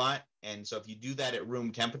energy a lot. And so if you do that at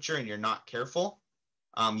room temperature and you're not careful,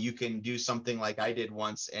 you can do something like I did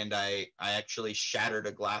once, and I actually shattered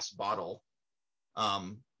a glass bottle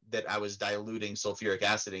that I was diluting sulfuric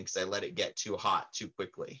acid in, because I let it get too hot too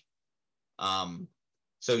quickly.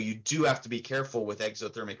 So you do have to be careful with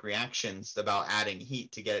exothermic reactions about adding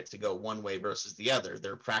heat to get it to go one way versus the other.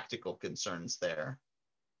 There are practical concerns there.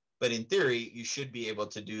 But in theory, you should be able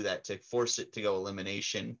to do that, to force it to go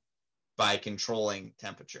elimination by controlling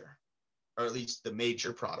temperature, or at least the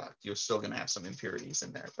major product. You're still going to have some impurities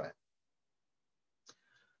in there, but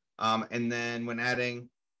and then when adding,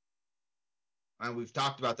 we've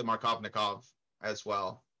talked about the Markovnikov as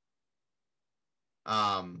well.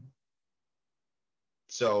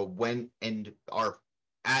 So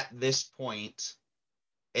at this point,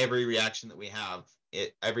 every reaction that we have,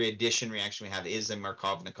 every addition reaction we have is a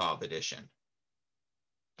Markovnikov addition.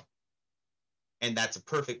 And that's a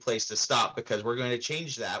perfect place to stop, because we're going to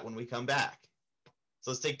change that when we come back.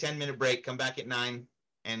 So let's take a 10-minute break, come back at 9,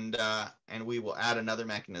 and we will add another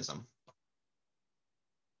mechanism.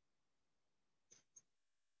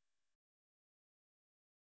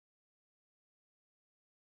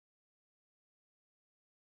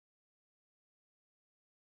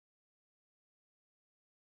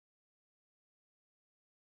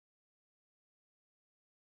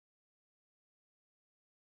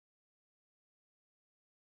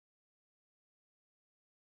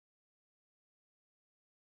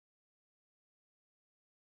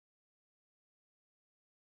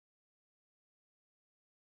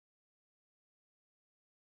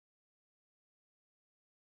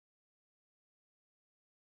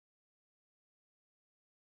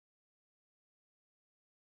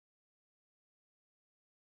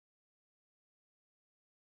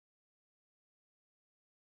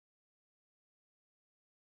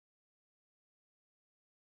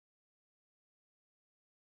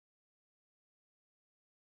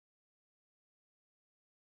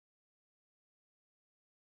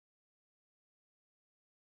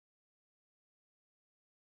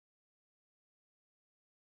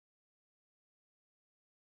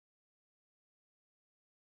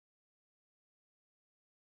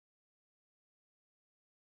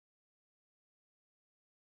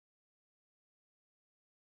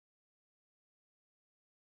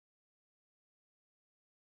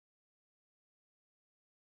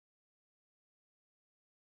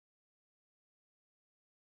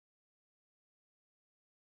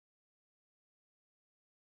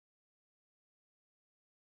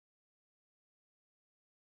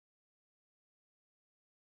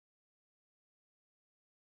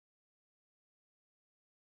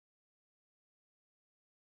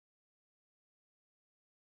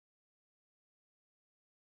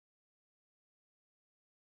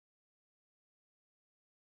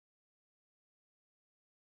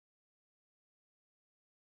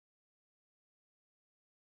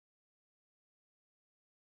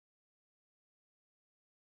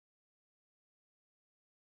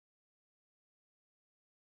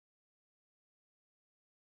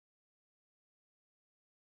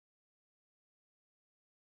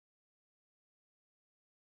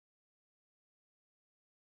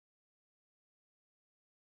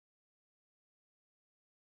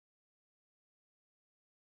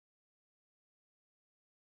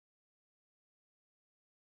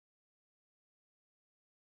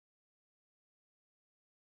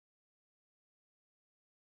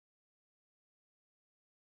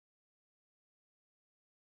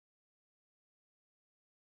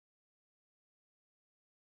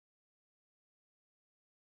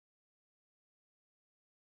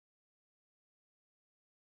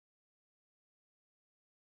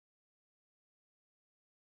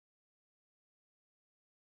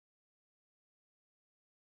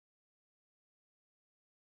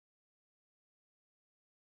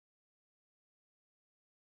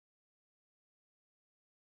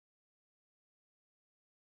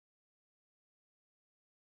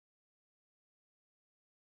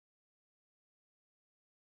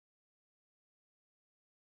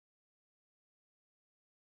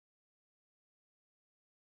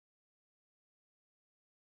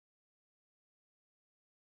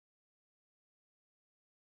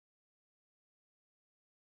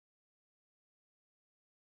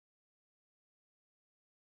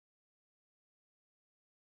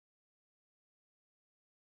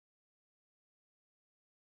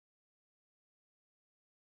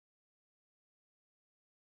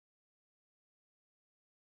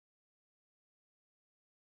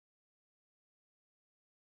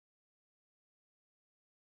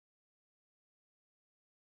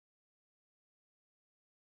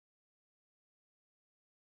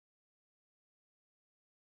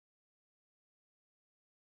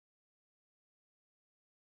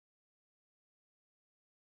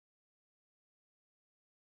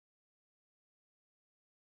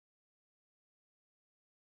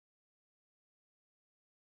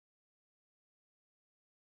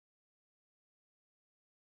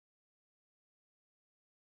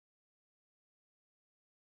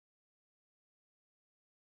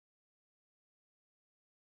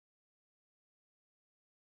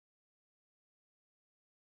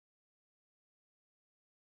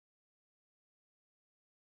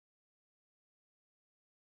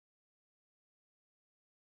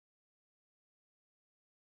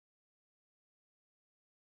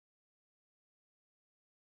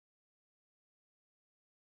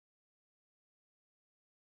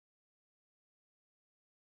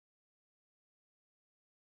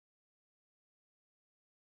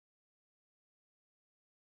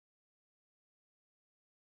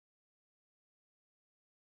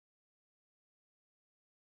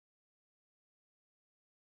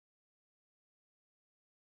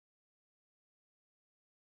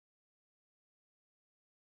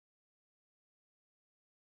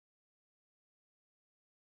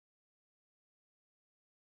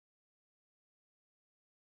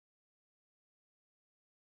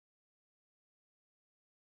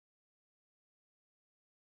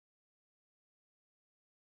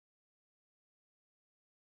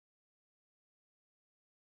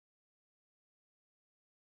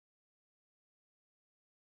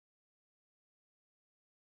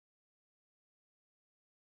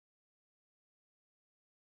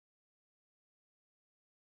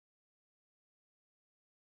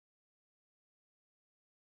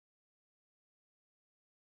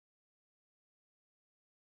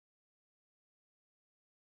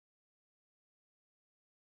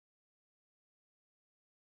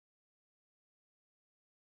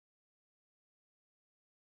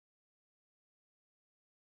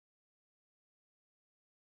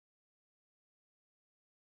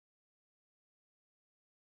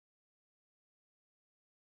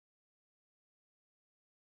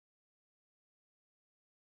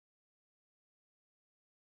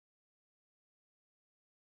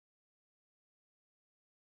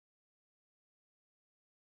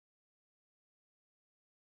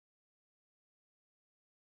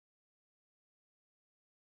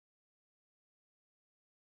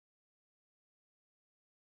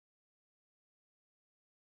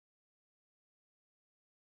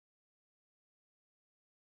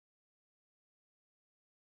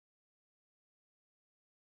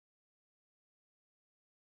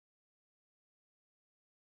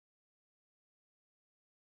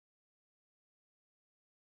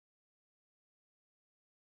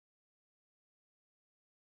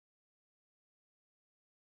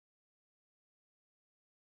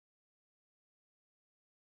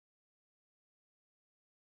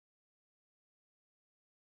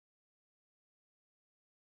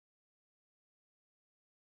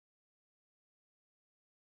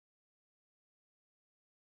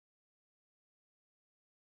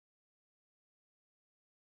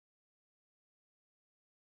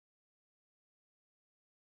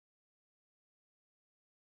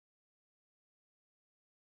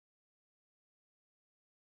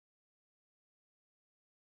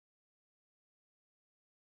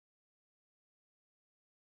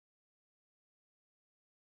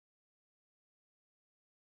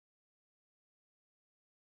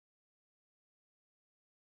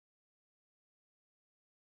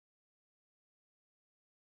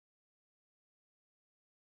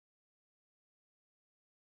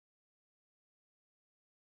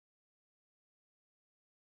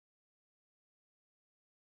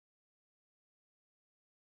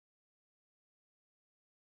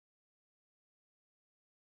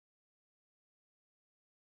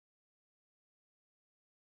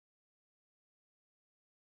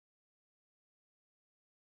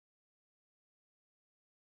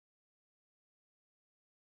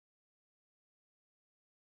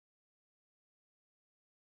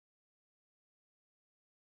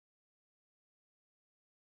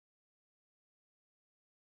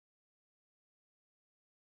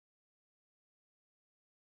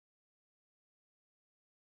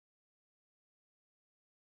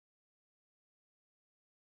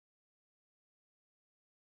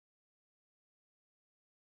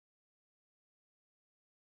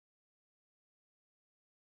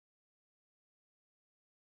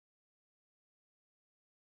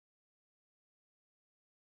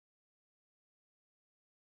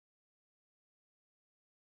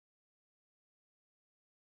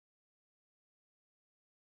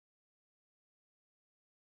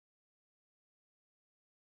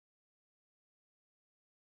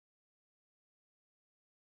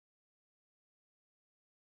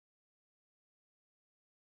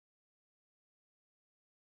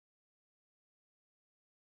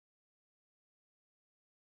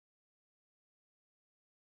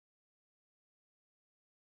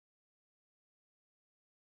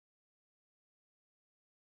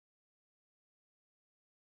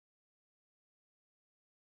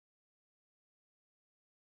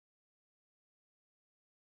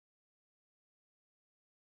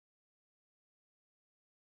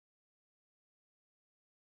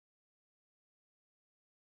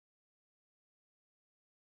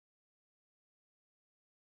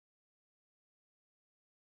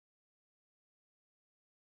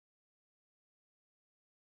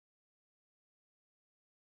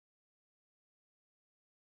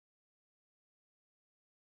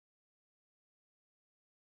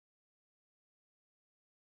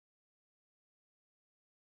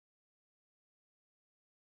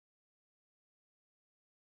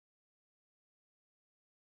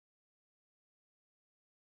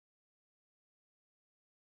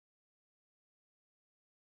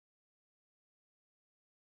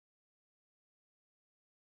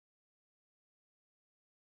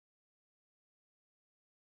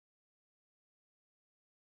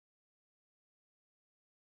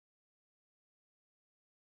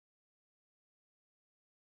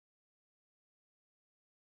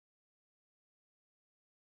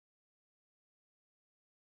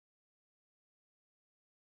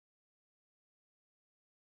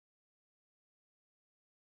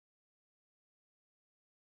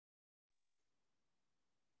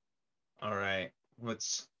 All right,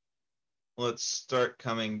 let's start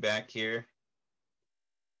coming back here.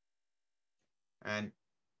 And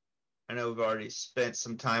I know we've already spent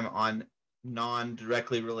some time on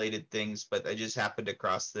non-directly related things, but I just happened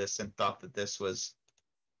across this and thought that this was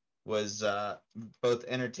both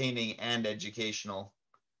entertaining and educational.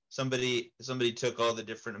 Somebody took all the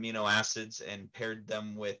different amino acids and paired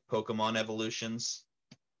them with Pokemon evolutions.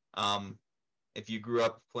 If you grew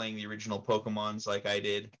up playing the original Pokemons like I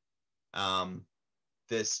did,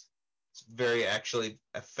 this is very actually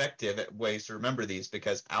effective at ways to remember these,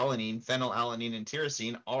 because alanine, phenylalanine, and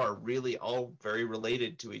tyrosine are really all very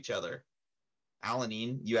related to each other.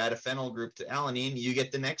 Alanine, you add a phenyl group to alanine, you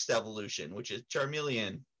get the next evolution, which is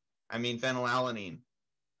phenylalanine. And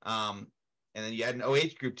then you add an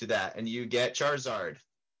OH group to that, and you get Charizard.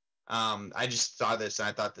 I just saw this, and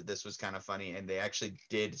I thought that this was kind of funny, and they actually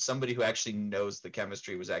did. Somebody who actually knows the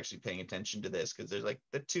chemistry was actually paying attention to this, because there's like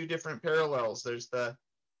the two different parallels. There's the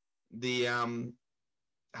oh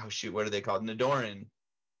shoot, what are they called? Nidoran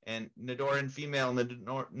and Nidoran female and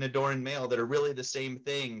Nidoran male that are really the same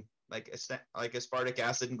thing, like aspartic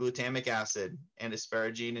acid and glutamic acid, and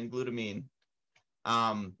asparagine and glutamine.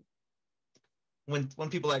 When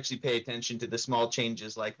people actually pay attention to the small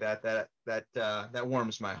changes like that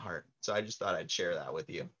warms my heart. So I just thought I'd share that with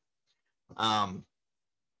you. All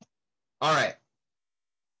right.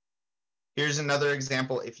 Here's another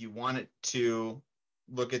example if you wanted to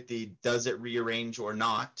look at the does it rearrange or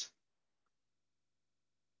not,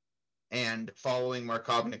 and following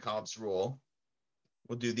Markovnikov's rule.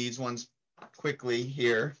 We'll do these ones quickly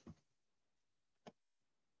here.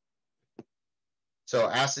 So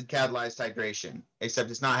acid catalyzed hydration,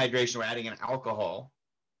 except it's not hydration, we're adding an alcohol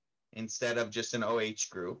instead of just an OH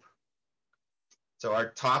group. So our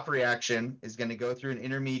top reaction is going to go through an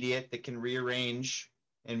intermediate that can rearrange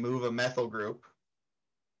and move a methyl group.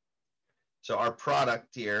 So our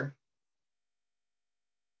product here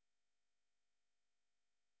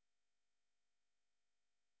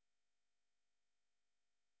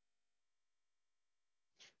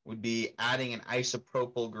would be adding an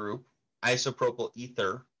isopropyl group, isopropyl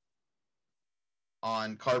ether,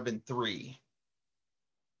 on carbon 3.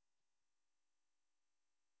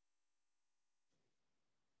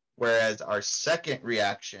 Whereas our second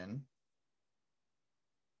reaction,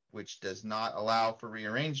 which does not allow for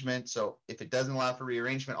rearrangement, so if it doesn't allow for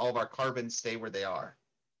rearrangement, all of our carbons stay where they are.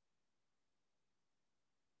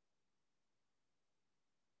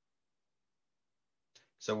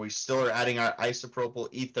 So we still are adding our isopropyl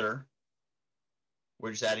ether.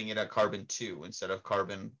 We're just adding it at carbon 2 instead of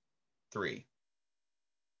carbon 3.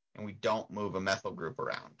 And we don't move a methyl group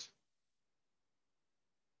around.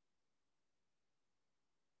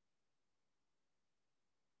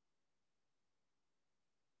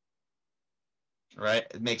 Right?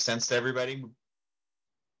 It makes sense to everybody.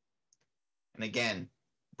 And again,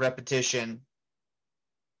 repetition,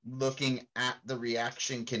 looking at the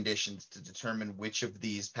reaction conditions to determine which of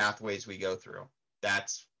these pathways we go through.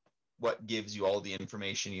 That's what gives you all the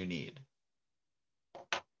information you need.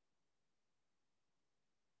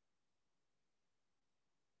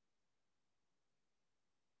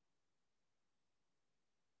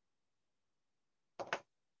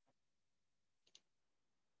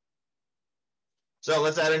 So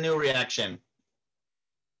let's add a new reaction.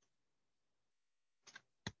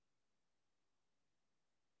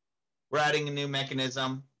 We're adding a new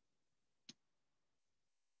mechanism.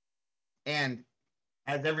 And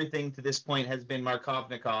as everything to this point has been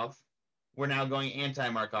Markovnikov, we're now going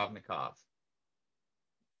anti-Markovnikov.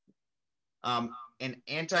 And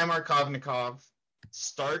anti-Markovnikov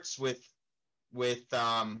starts with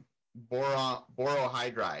boron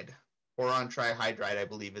borohydride. Boron trihydride, I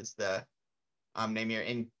believe, is the name here.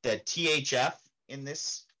 And the THF in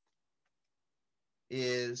this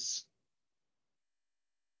is,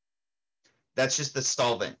 that's just the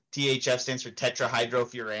solvent. THF stands for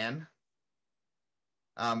tetrahydrofuran.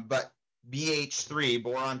 But BH3,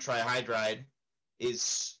 boron trihydride,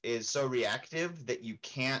 is so reactive that you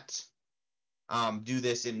can't do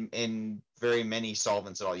this in very many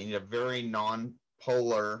solvents at all. You need a very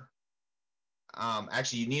non-polar,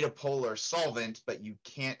 actually you need a polar solvent, but you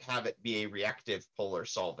can't have it be a reactive polar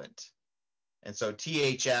solvent. And so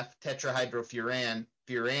THF, tetrahydrofuran,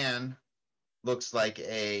 furan looks like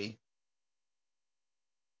a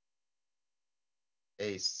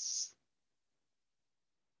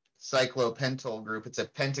cyclopentyl group. It's a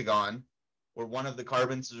pentagon where one of the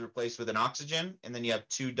carbons is replaced with an oxygen, and then you have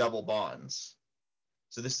two double bonds.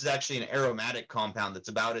 So this is actually an aromatic compound that's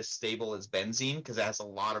about as stable as benzene because it has a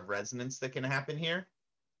lot of resonance that can happen here.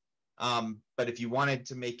 But if you wanted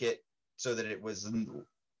to make it so that it was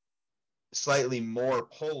slightly more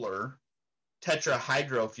polar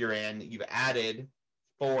tetrahydrofuran, you've added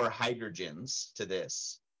 4 hydrogens to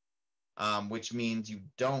this, which means you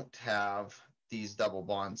don't have these double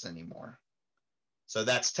bonds anymore. So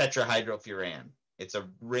that's tetrahydrofuran. It's a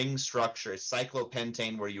ring structure, it's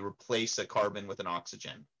cyclopentane, where you replace a carbon with an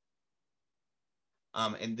oxygen.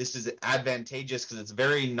 And this is advantageous because it's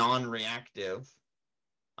very non-reactive,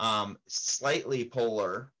 slightly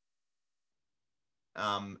polar,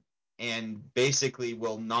 and basically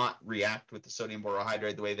will not react with the sodium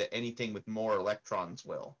borohydride the way that anything with more electrons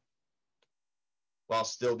will, while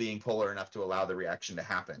still being polar enough to allow the reaction to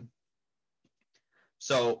happen.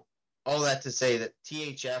 So all that to say that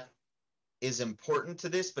THF is important to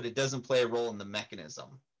this, but it doesn't play a role in the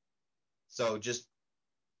mechanism. So just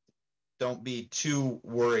don't be too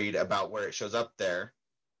worried about where it shows up there.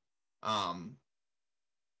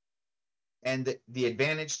 And the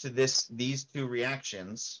advantage to these two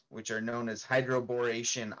reactions, which are known as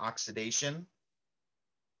hydroboration-oxidation,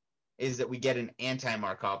 is that we get an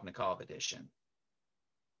anti-Markovnikov addition.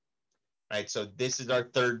 Right, so this is our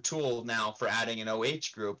third tool now for adding an OH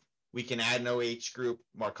group. We can add an OH group,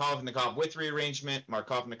 Markovnikov with rearrangement,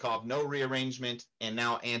 Markovnikov no rearrangement, and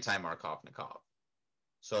now anti-Markovnikov.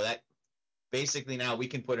 So that basically now we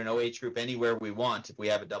can put an OH group anywhere we want if we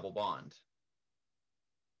have a double bond.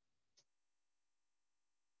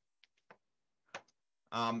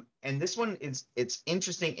 And this one it's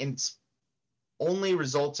interesting, and it's only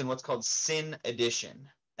results in what's called syn addition,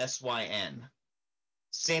 S-Y-N.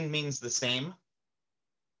 Syn means the same.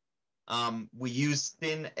 We use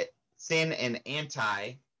syn and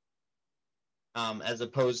anti as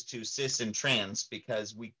opposed to cis and trans,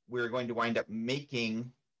 because we're going to wind up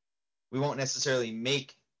making, we won't necessarily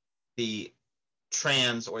make the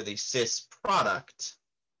trans or the cis product,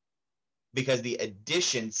 because the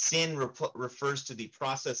addition, syn refers to the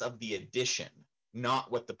process of the addition, not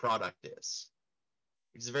what the product is.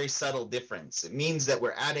 It's a very subtle difference. It means that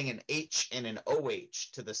we're adding an H and an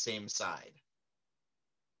OH to the same side.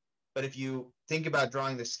 But if you think about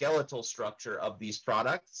drawing the skeletal structure of these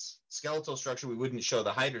products, skeletal structure, we wouldn't show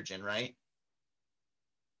the hydrogen, right?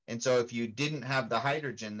 And so if you didn't have the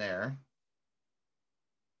hydrogen there,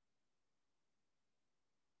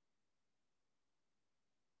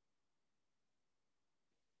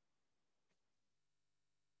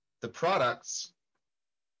 the products,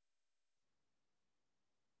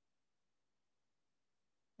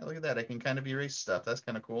 oh, look at that, I can kind of erase stuff. That's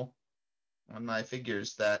kind of cool on my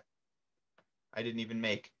figures that I didn't even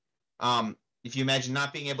make. If you imagine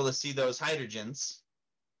not being able to see those hydrogens,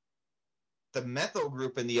 the methyl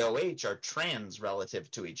group and the OH are trans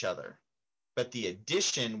relative to each other, but the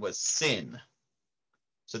addition was syn.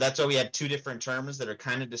 So that's why we have two different terms that are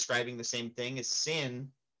kind of describing the same thing. Is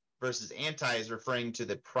syn versus anti is referring to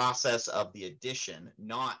the process of the addition,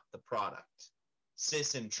 not the product.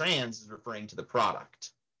 Cis and trans is referring to the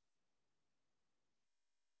product.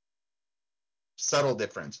 Subtle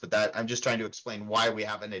difference, but that I'm just trying to explain why we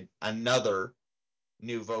have another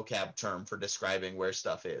new vocab term for describing where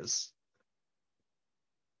stuff is.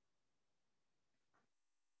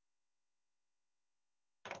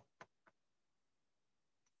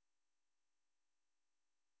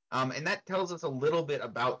 And that tells us a little bit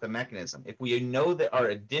about the mechanism. If we know that our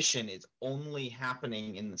addition is only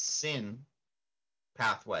happening in the syn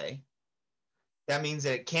pathway, that means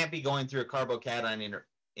that it can't be going through a carbocation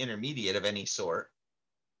intermediate of any sort.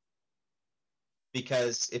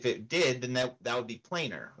 Because if it did, then that would be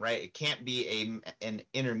planar, right? It can't be an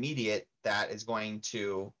intermediate that is going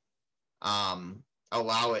to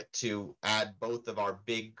allow it to add both of our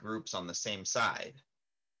big groups on the same side.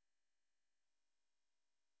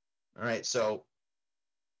 All right, so,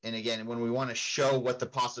 and again, when we want to show what the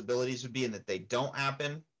possibilities would be and that they don't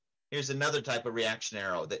happen, here's another type of reaction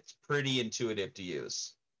arrow that's pretty intuitive to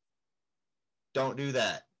use. Don't do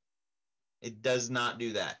that. It does not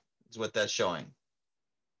do that, is what that's showing.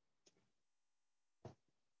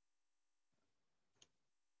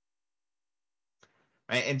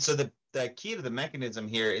 Right, and so the key to the mechanism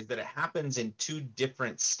here is that it happens in two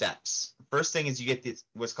different steps. First thing is you get this,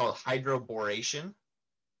 what's called hydroboration.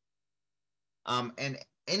 And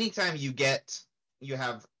anytime you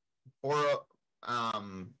have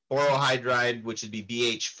borohydride, which would be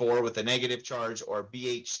BH4 with a negative charge, or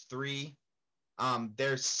BH3,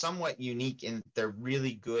 they're somewhat unique in they're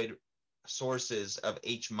really good sources of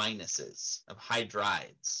H minuses, of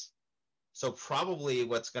hydrides. So probably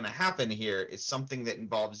what's going to happen here is something that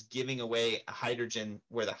involves giving away a hydrogen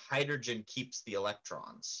where the hydrogen keeps the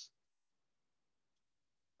electrons.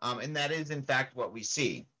 And that is, in fact, what we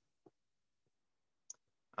see.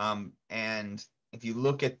 And if you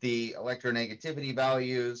look at the electronegativity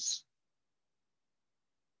values,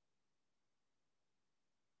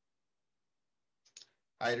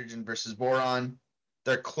 hydrogen versus boron,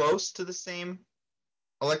 they're close to the same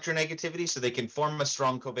electronegativity, so they can form a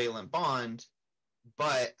strong covalent bond,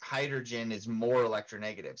 but hydrogen is more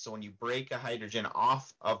electronegative. So when you break a hydrogen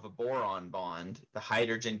off of a boron bond, the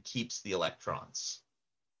hydrogen keeps the electrons,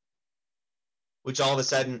 which all of a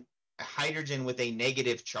sudden, a hydrogen with a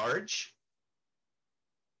negative charge,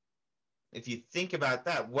 if you think about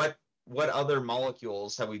that, what other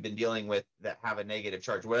molecules have we been dealing with that have a negative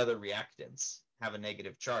charge? What other reactants have a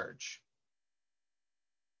negative charge?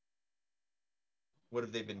 What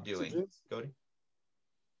have they been doing? Oxygens? Cody?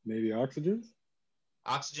 Maybe oxygens?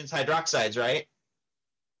 Oxygens, hydroxides, right?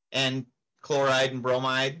 And chloride and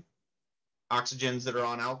bromide, oxygens that are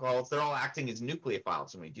on alcohols, they're all acting as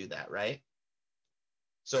nucleophiles when we do that, right?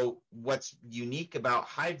 So what's unique about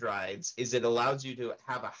hydrides is it allows you to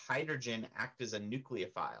have a hydrogen act as a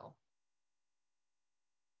nucleophile.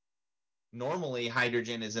 Normally,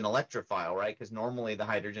 hydrogen is an electrophile, right? Because normally the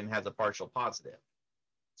hydrogen has a partial positive.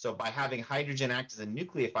 So by having hydrogen act as a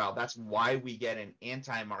nucleophile, that's why we get an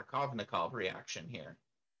anti-Markovnikov reaction here.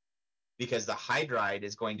 Because the hydride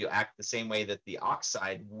is going to act the same way that the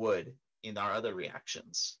oxide would in our other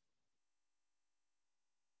reactions.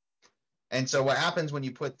 And so what happens when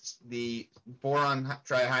you put the boron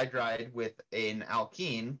trihydride with an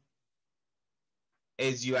alkene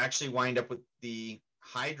is you actually wind up with the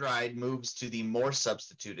hydride moves to the more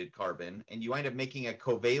substituted carbon, and you wind up making a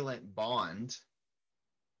covalent bond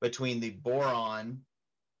between the boron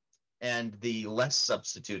and the less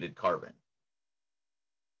substituted carbon.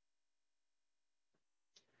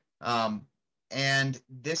 And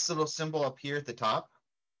this little symbol up here at the top,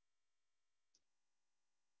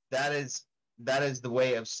 that is the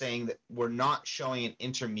way of saying that we're not showing an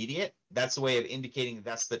intermediate. That's the way of indicating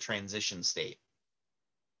that's the transition state.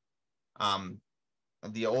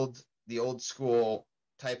 The old school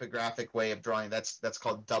typographic way of drawing, that's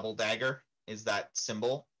called double dagger, is that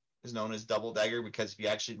symbol is known as double dagger, because if you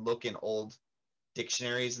actually look in old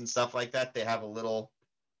dictionaries and stuff like that, they have a little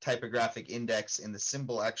typographic index, and the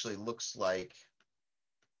symbol actually looks like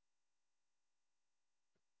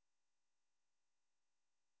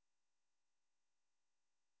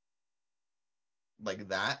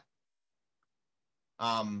that.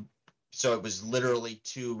 So it was literally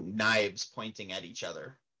two knives pointing at each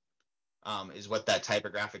other, is what that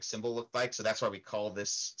typographic symbol looked like. So that's why we call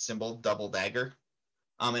this symbol double dagger.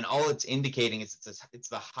 And all it's indicating is it's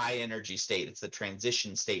the high energy state. It's the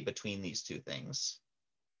transition state between these two things,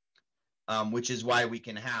 which is why we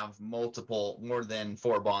can have more than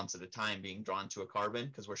 4 bonds at a time being drawn to a carbon,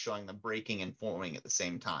 because we're showing them breaking and forming at the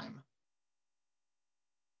same time.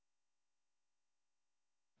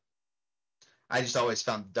 I just always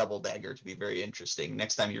found double dagger to be very interesting.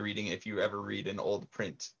 Next time you're reading it, if you ever read an old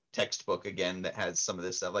print textbook again that has some of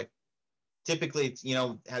this stuff, like typically it's,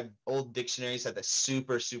 have old dictionaries had the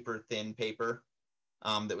super thin paper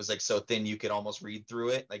that was like so thin you could almost read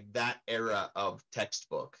through it. Like that era of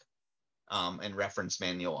textbook and reference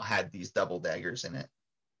manual had these double daggers in it.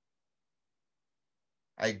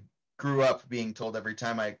 I grew up being told every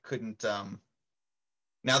time I couldn't,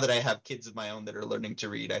 now that I have kids of my own that are learning to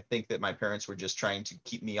read, I think that my parents were just trying to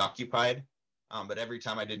keep me occupied. But every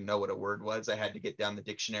time I didn't know what a word was, I had to get down the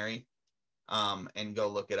dictionary and go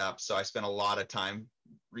look it up. So I spent a lot of time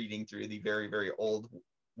reading through the very, very old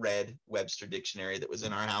red Webster dictionary that was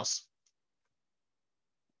in our house.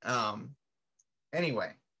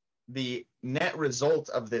 Anyway, the net result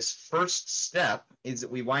of this first step is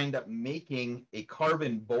that we wind up making a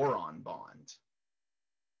carbon boron bond.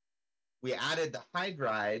 We added the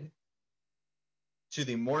hydride to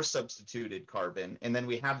the more substituted carbon, and then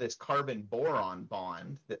we have this carbon boron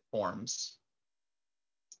bond that forms.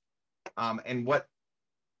 And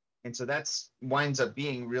so that's winds up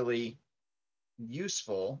being really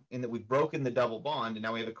useful in that we've broken the double bond, and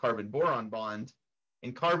now we have a carbon boron bond.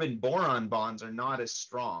 And carbon boron bonds are not as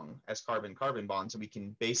strong as carbon-carbon bonds, so we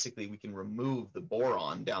can remove the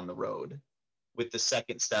boron down the road with the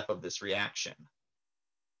second step of this reaction.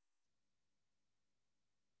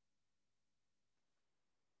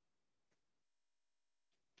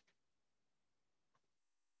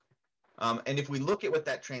 And if we look at what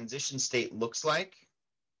that transition state looks like,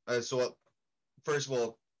 so first of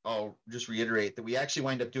all, I'll just reiterate that we actually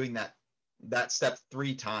wind up doing that step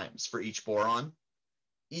 3 times for each boron.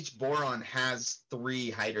 Each boron has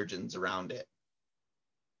 3 hydrogens around it.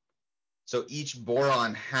 So each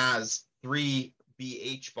boron has 3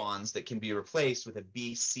 BH bonds that can be replaced with a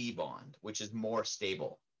BC bond, which is more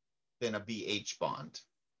stable than a BH bond.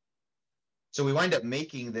 So we wind up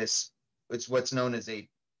making this, it's what's known as a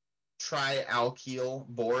trialkyl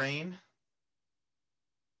borane,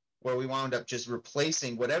 where we wound up just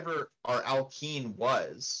replacing whatever our alkene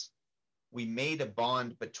was. We made a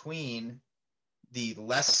bond between the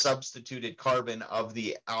less substituted carbon of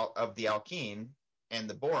the alkene and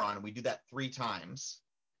the boron. We do that 3 times.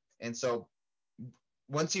 And so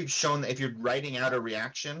once you've shown that, if you're writing out a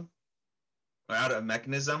reaction or out a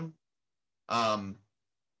mechanism,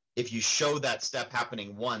 if you show that step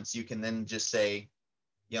happening once, you can then just say,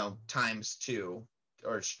 times 2,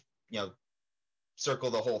 or,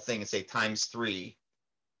 circle the whole thing and say times 3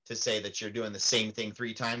 to say that you're doing the same thing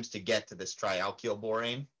 3 times to get to this trialkyl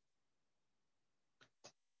borane.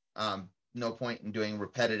 No point in doing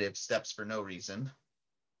repetitive steps for no reason.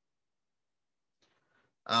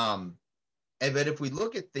 But if we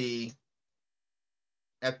look at the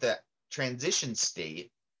transition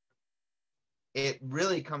state, it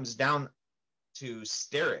really comes down to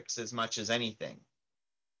sterics as much as anything.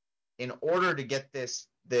 In order to get this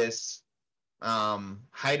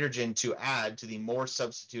hydrogen to add to the more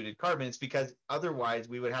substituted carbon, it's because otherwise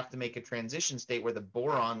we would have to make a transition state where the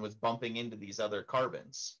boron was bumping into these other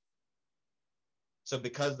carbons. So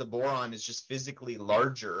because the boron is just physically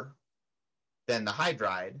larger than the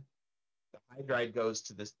hydride goes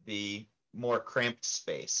to the more cramped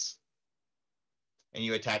space, and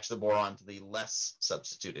you attach the boron to the less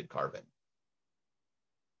substituted carbon.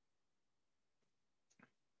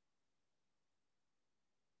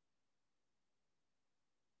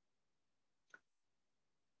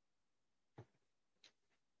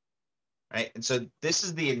 Right, and so this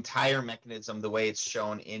is the entire mechanism, the way it's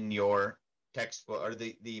shown in your textbook, or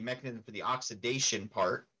the mechanism for the oxidation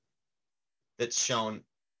part that's shown,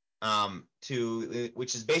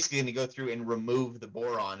 which is basically going to go through and remove the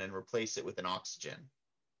boron and replace it with an oxygen.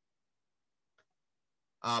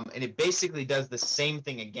 And it basically does the same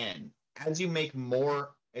thing again. As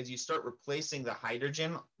you start replacing the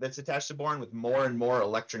hydrogen that's attached to boron with more and more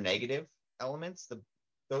electronegative elements,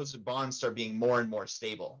 those bonds start being more and more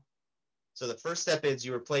stable. So the first step is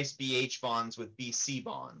you replace BH bonds with BC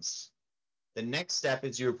bonds. The next step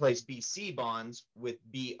is you replace BC bonds with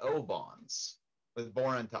BO bonds, with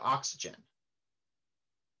boron to oxygen.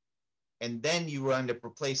 And then you end up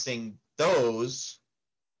replacing those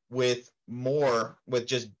with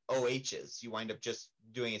just OHs. You wind up just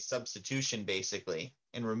doing a substitution basically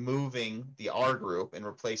and removing the R group and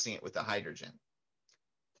replacing it with the hydrogen.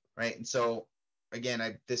 Right. And so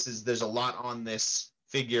again, there's a lot on this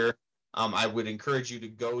figure. I would encourage you to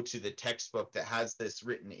go to the textbook that has this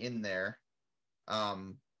written in there,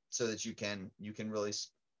 so that you can really,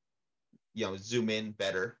 zoom in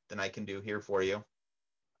better than I can do here for you.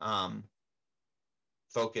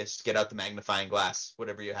 Focus, get out the magnifying glass,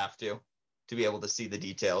 whatever you have to be able to see the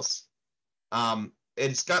details. But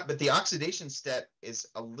the oxidation step is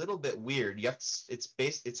a little bit weird.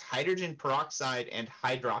 It's hydrogen peroxide and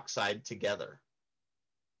hydroxide together.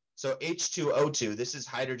 So H2O2, this is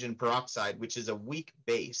hydrogen peroxide, which is a weak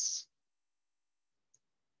base.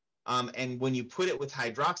 And when you put it with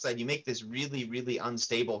hydroxide, you make this really, really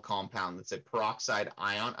unstable compound that's a peroxide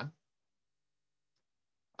ion.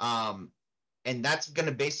 And that's going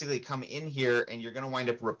to basically come in here, and you're going to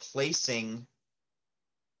wind up replacing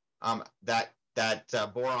that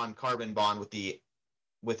boron carbon bond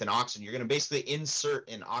with an oxygen. You're going to basically insert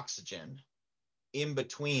an oxygen in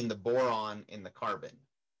between the boron and the carbon.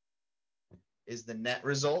 Is the net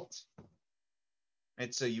result.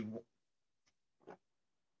 And so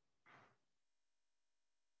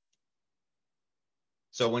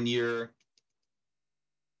when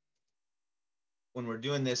we're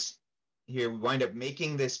doing this here, we wind up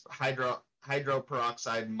making this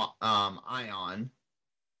hydroperoxide ion,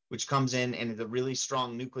 which comes in and is a really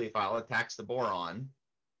strong nucleophile, attacks the boron.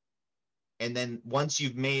 And then once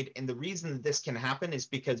you've made, and the reason that this can happen is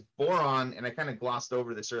because boron, and I kind of glossed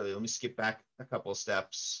over this earlier, let me skip back a couple of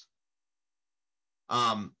steps.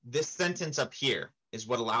 This sentence up here is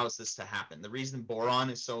what allows this to happen. The reason boron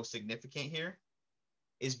is so significant here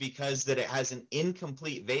is because that it has an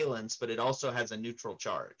incomplete valence, but it also has a neutral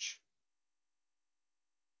charge.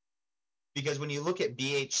 Because when you look at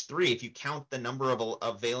BH3, if you count the number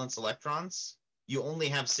of valence electrons, you only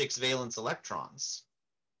have 6 valence electrons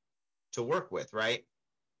to work with, right?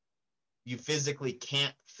 You physically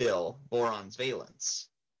can't fill boron's valence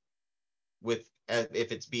with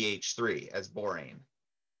if it's BH3 as borane.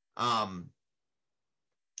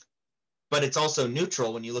 But it's also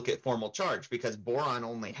neutral when you look at formal charge, because boron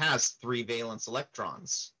only has 3 valence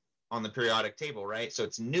electrons on the periodic table, right? So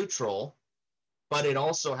it's neutral, but it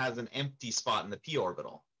also has an empty spot in the p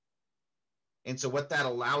orbital. And so what that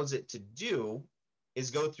allows it to do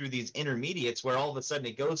is go through these intermediates where all of a sudden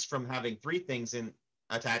it goes from having 3 things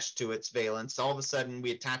attached to its valence. All of a sudden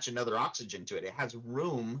we attach another oxygen to it. It has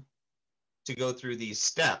room to go through these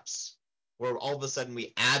steps where all of a sudden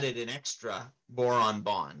we added an extra boron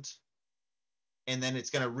bond. And then it's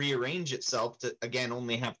going to rearrange itself to, again,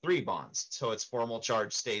 only have 3 bonds. So its formal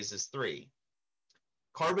charge stays as 3.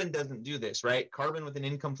 Carbon doesn't do this, right? Carbon with an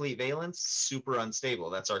incomplete valence, super unstable.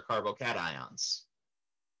 That's our carbocations.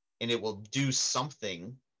 And it will do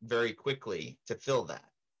something very quickly to fill that.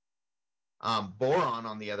 Boron,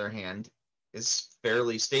 on the other hand, is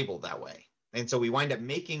fairly stable that way. And so we wind up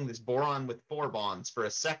making this boron with 4 bonds for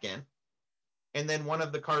a second, and then one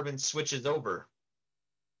of the carbons switches over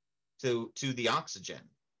to the oxygen.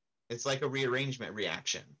 It's like a rearrangement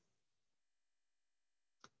reaction.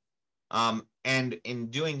 And in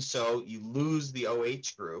doing so, you lose the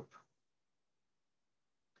OH group,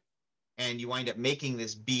 and you wind up making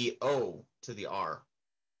this BO to the R,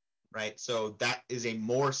 right? So that is a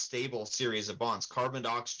more stable series of bonds. Carbon to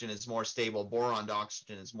oxygen is more stable. Boron to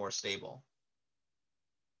oxygen is more stable.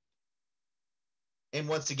 And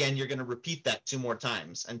once again, you're going to repeat that 2 more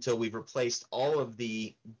times until we've replaced all of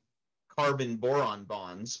the carbon-boron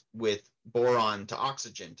bonds with boron to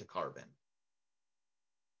oxygen to carbon.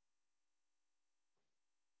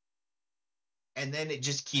 And then it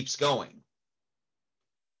just keeps going,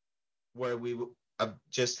 where we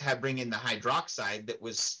just bring in the hydroxide that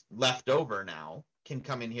was left over now, can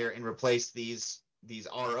come in here and replace these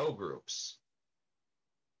RO groups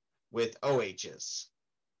with OHs.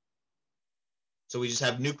 So we just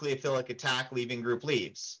have nucleophilic attack, leaving group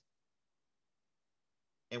leaves.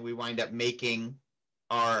 And we wind up making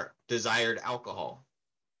our desired alcohol,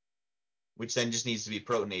 which then just needs to be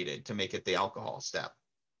protonated to make it the alcohol step.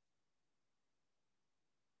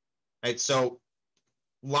 Right, so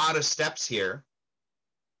a lot of steps here.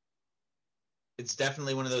 It's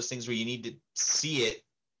definitely one of those things where you need to see it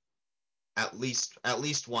at least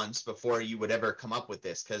once before you would ever come up with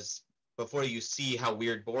this, because before you see how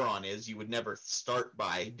weird boron is, you would never start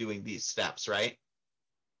by doing these steps, right?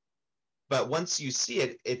 But once you see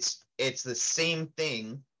it, it's the same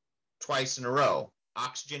thing twice in a row.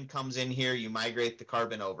 Oxygen comes in here, you migrate the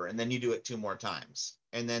carbon over, and then you do it 2 more times.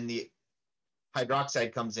 And then the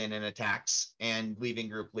hydroxide comes in and attacks, and leaving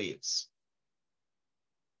group leaves.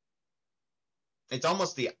 It's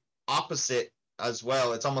almost the opposite as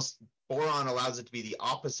well. It's almost, boron allows it to be the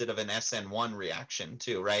opposite of an SN1 reaction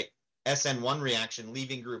too, right? SN1 reaction,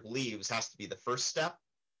 leaving group leaves, has to be the first step,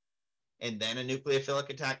 and then a nucleophilic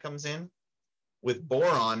attack comes in. With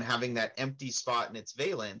boron having that empty spot in its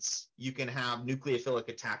valence, you can have nucleophilic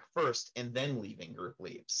attack first and then leaving group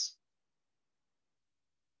leaves.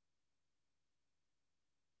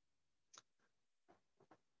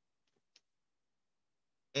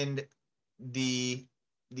 And the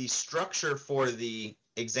structure for the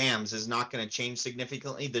exams is not going to change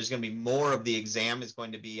significantly. There's going to be more of the exam is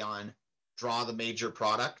going to be on draw the major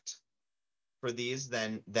product for these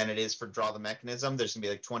than it is for draw the mechanism. There's going to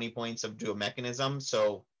be like 20 points of do a mechanism.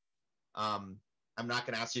 So I'm not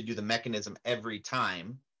going to ask you to do the mechanism every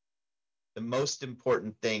time. The most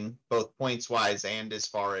important thing, both points wise and as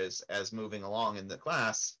far as moving along in the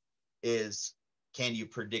class, is can you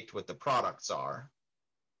predict what the products are?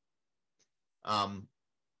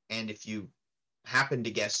 And if you happen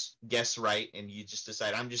to guess right, and you just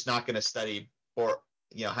decide, I'm just not going to study for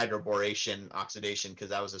hydroboration-oxidation because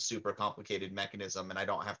that was a super complicated mechanism and I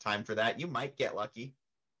don't have time for that, you might get lucky,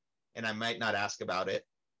 and I might not ask about it.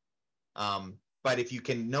 But if you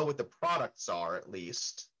can know what the products are, at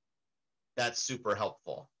least, that's super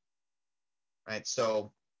helpful, right?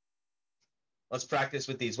 So let's practice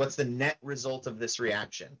with these. What's the net result of this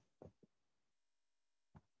reaction?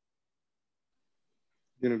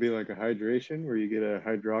 Going to be like a hydration where you get a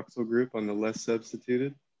hydroxyl group on the less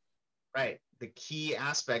substituted. Right. The key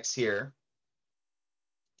aspects here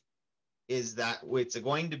is that it's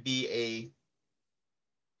going to be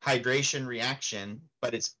a hydration reaction,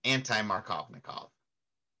 but it's anti-Markovnikov.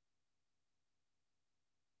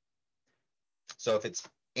 So if it's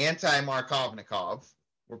anti-Markovnikov,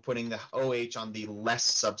 we're putting the OH on the less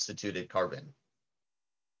substituted carbon.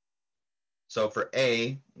 So for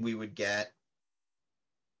A, we would get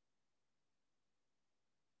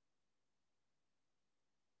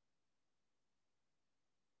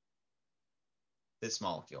this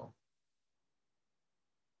molecule.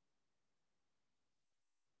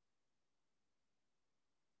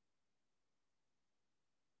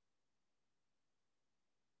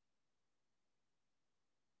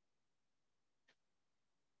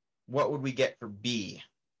 What would we get for B?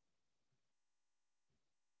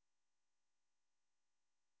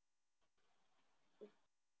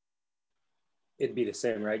 it'd be the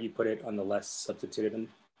same, right? You put it on the less substituted end.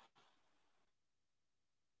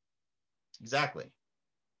 Exactly.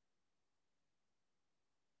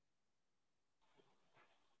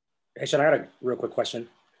 Hey, Sean, I got a real quick question.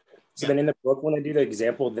 So Yeah. then in the book, when they do the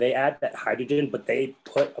example, they add that hydrogen, but they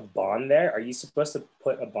put a bond there. Are you supposed to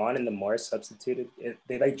put a bond in the more substituted?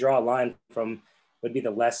 They like draw a line from, would be the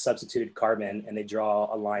less substituted carbon, and they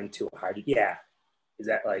draw a line to a hydrogen. Yeah. Is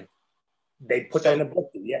that like, they put that in the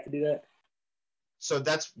book? Do you have to do that? So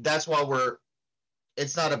that's why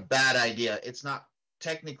it's not a bad idea. It's not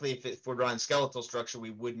technically, if we're drawing skeletal structure, we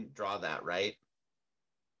wouldn't draw that, right?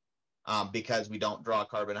 Because we don't draw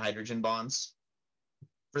carbon hydrogen bonds.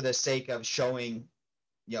 For the sake of showing,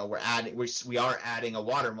 we are adding a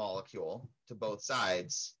water molecule to both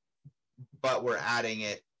sides, but we're adding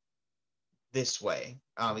it this way.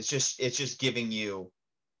 It's just giving you,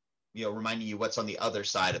 reminding you what's on the other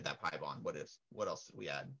side of that pi bond. What else did we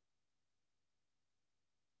add?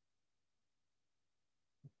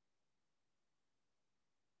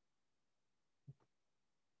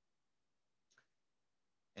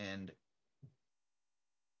 And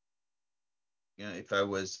if I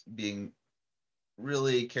was being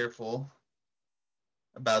really careful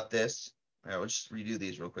about this, I will just redo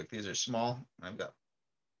these real quick. These are small. I've got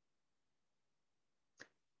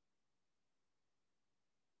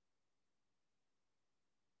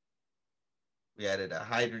we added a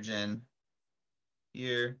hydrogen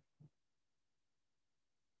here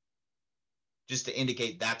just to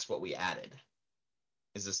indicate that's what we added,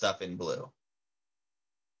 is the stuff in blue.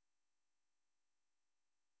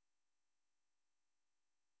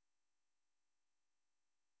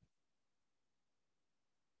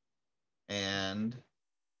 And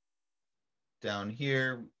down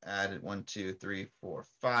here, added 1, 2, 3, 4,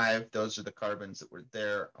 5. Those are the carbons that were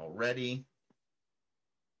there already.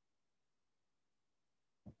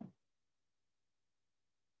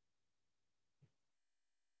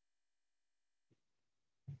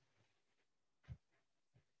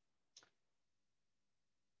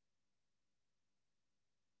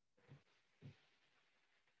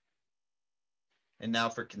 And now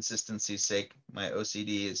for consistency's sake, my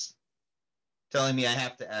OCD is telling me I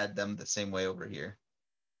have to add them the same way over here.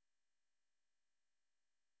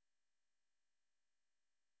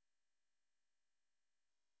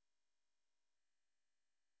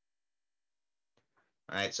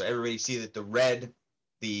 All right, so everybody see that the red,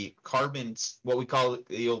 the carbons, what we call,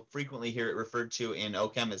 you'll frequently hear it referred to in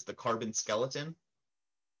OChem as the carbon skeleton,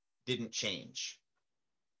 didn't change.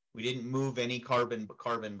 We didn't move any carbon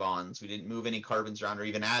bonds. We didn't move any carbons around or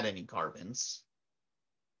even add any carbons.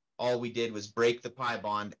 All we did was break the pi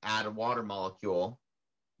bond, add a water molecule.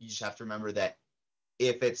 You just have to remember that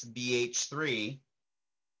if it's BH3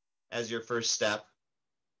 as your first step,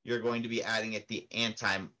 you're going to be adding it the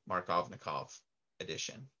anti-Markovnikov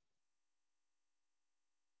addition.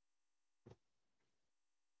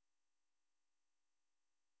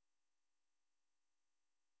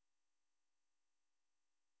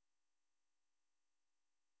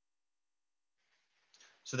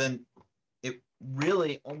 So then it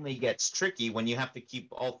really only gets tricky when you have to keep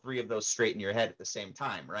all three of those straight in your head at the same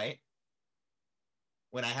time, right?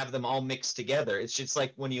 When I have them all mixed together, it's just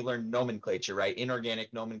like when you learn nomenclature, right?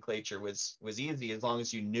 Inorganic nomenclature was easy as long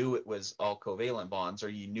as you knew it was all covalent bonds or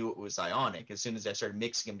you knew it was ionic. As soon as I started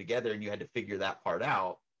mixing them together and you had to figure that part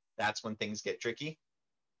out, that's when things get tricky.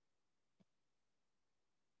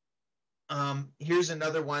 Here's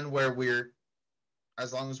another one where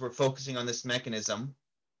as long as we're focusing on this mechanism,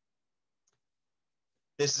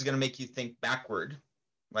 this is going to make you think backward,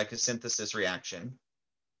 like a synthesis reaction.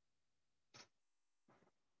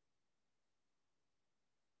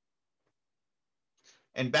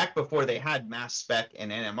 And back before they had mass spec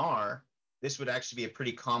and NMR, this would actually be a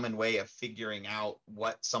pretty common way of figuring out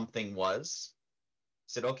what something was.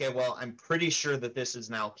 Said, okay, well, I'm pretty sure that this is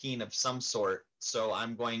an alkene of some sort, so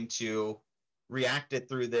I'm going to react it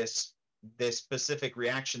through this specific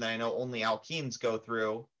reaction that I know only alkenes go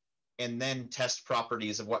through, and then test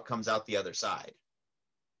properties of what comes out the other side.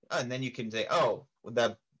 And then you can say, oh,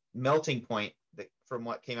 the melting point from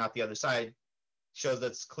what came out the other side shows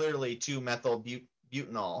that's clearly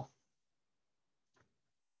 2-methyl-butanol.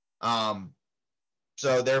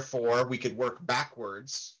 So therefore, we could work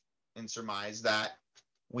backwards and surmise that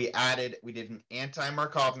we did an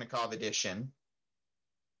anti-Markovnikov addition.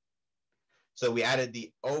 So we added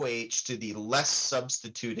the OH to the less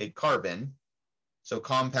substituted carbon. So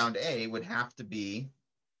compound A would have to be,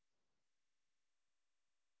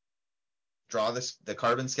 the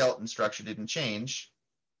carbon skeleton structure didn't change,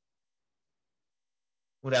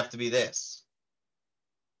 would have to be this.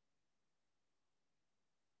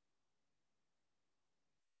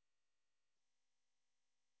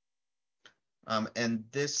 And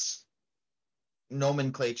this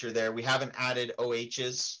nomenclature there, we haven't added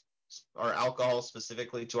OHs or alcohol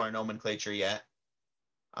specifically to our nomenclature yet.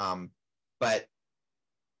 But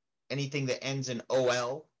anything that ends in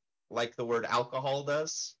OL, like the word alcohol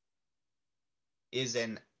does, is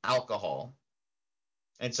an alcohol.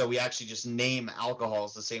 And so we actually just name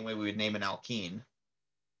alcohols the same way we would name an alkene.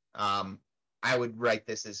 I would write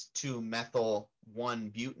this as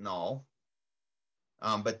 2-methyl-1-butanol.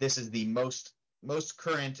 But this is the most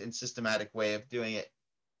current and systematic way of doing it.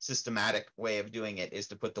 Systematic way of doing it is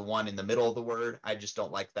to put the 1 in the middle of the word. I just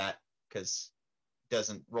don't like that because it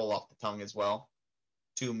doesn't roll off the tongue as well.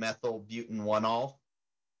 2-methyl-butanol.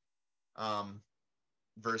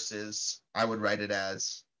 Versus I would write it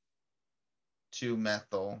as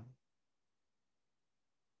 2-methyl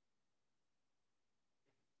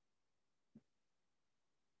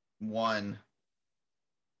one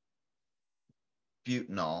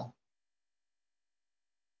butanol.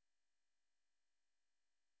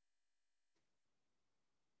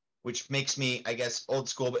 Which makes me, I guess, old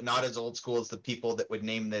school, but not as old school as the people that would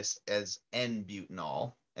name this as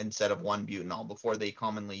N-butanol instead of 1-butanol. Before they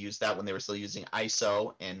commonly used that when they were still using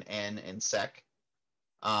iso and N and sec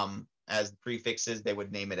as prefixes, they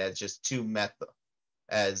would name it as just 2-methyl,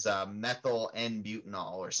 as methyl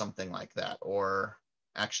N-butanol or something like that. Or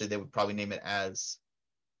actually, they would probably name it as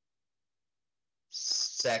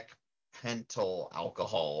sec-pentyl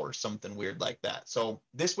alcohol or something weird like that. So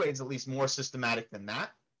this way is at least more systematic than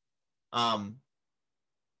that.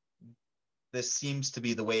 This seems to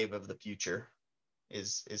be the wave of the future,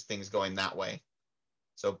 is things going that way.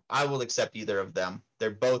 So I will accept either of them.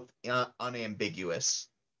 They're both unambiguous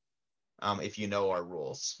if you know our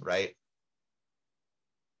rules, right?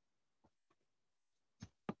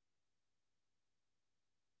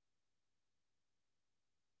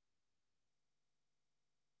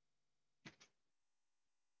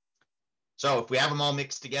 So if we have them all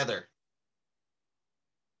mixed together,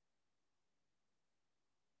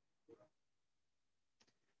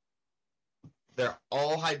 they're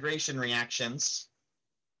all hydration reactions.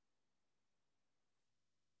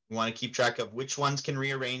 We want to keep track of which ones can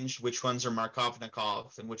rearrange, which ones are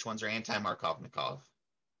Markovnikov, and which ones are anti-Markovnikov.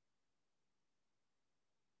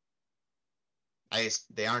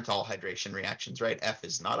 They aren't all hydration reactions, right? F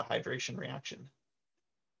is not a hydration reaction.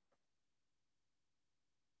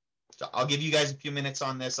 So I'll give you guys a few minutes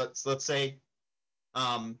on this. Let's say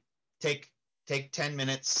take 10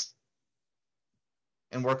 minutes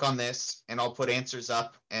and work on this, and I'll put answers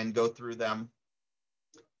up and go through them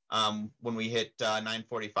when we hit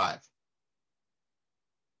 9:45.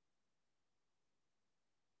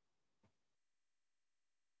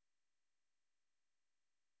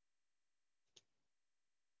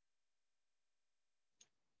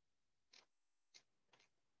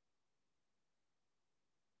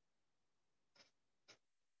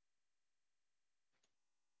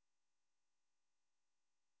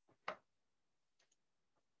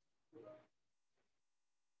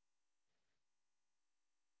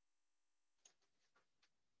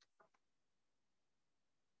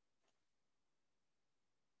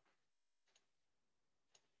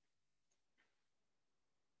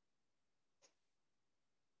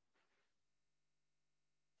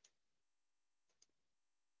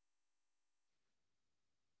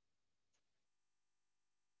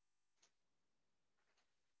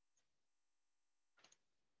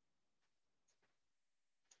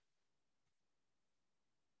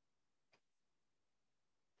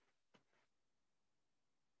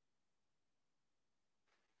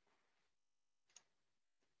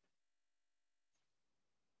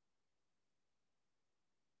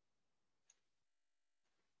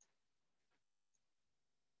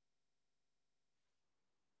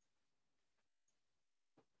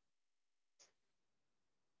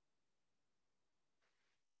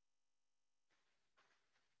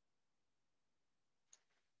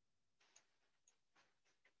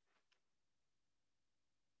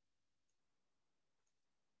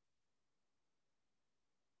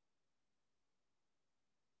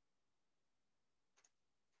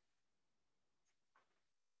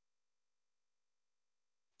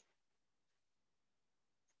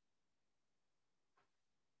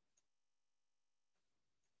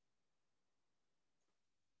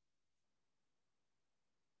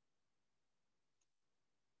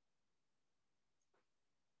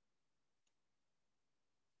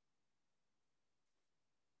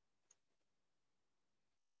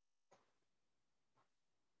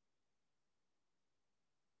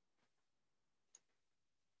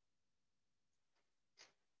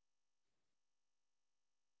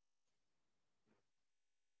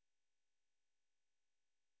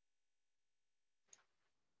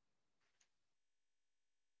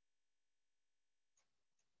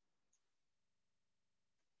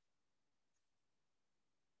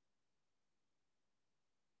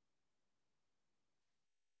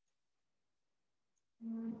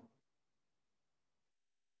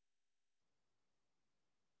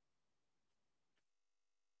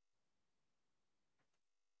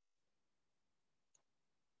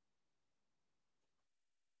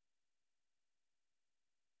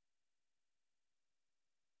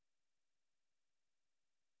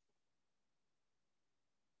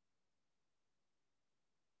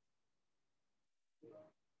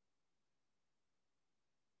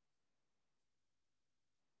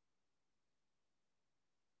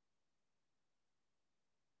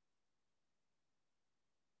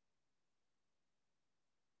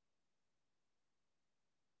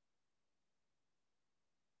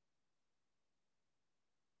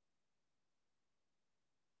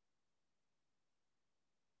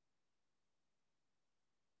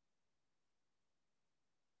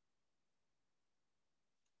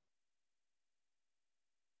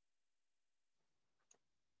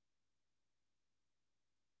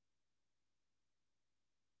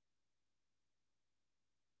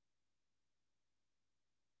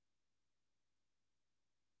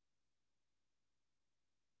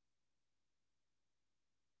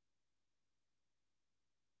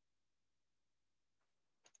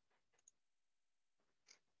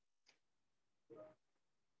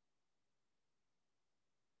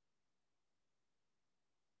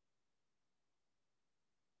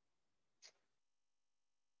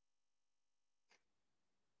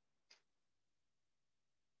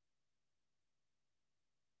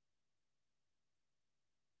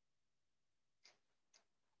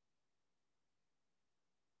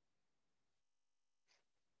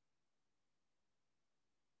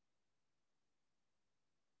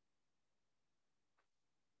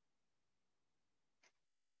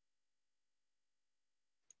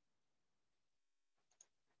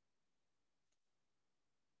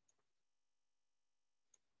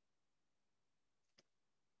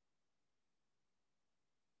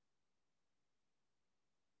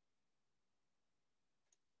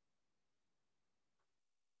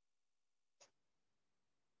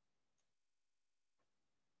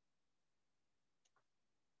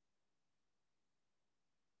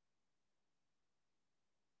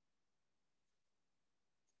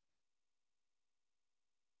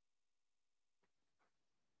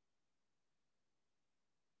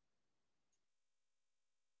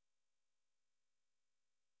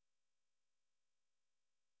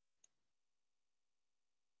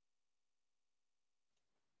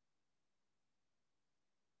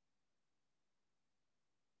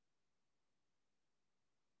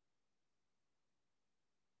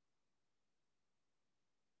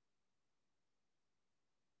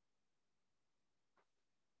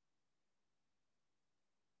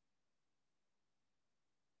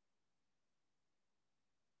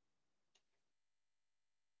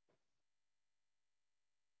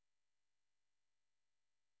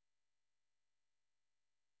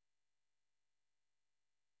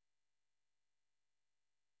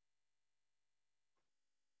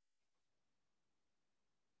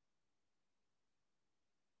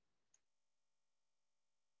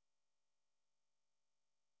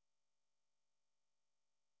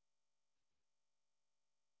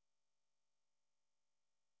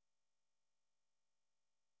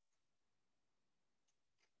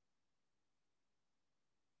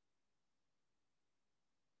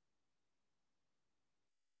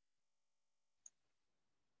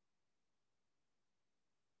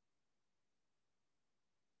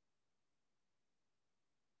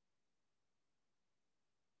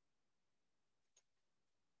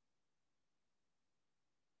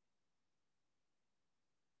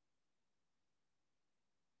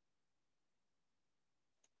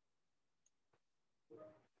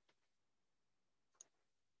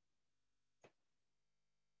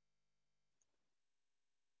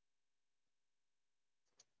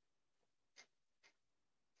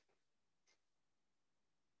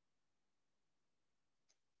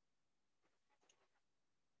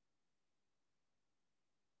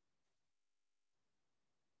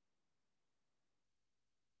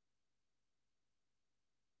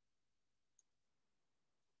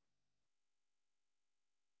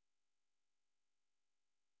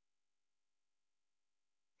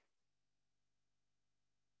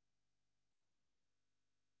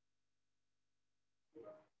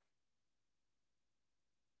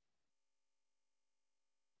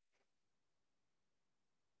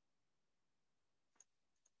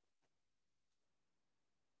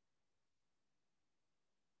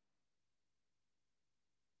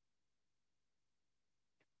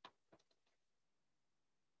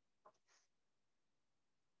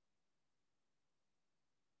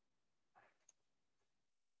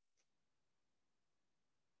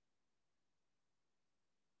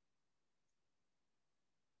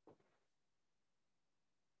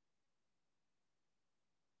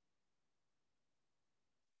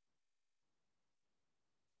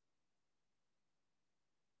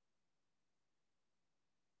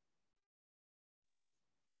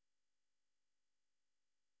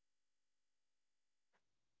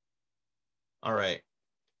 All right.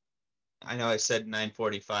 I know I said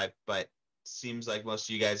 9:45, but seems like most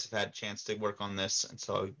of you guys have had a chance to work on this, and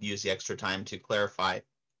so I'll use the extra time to clarify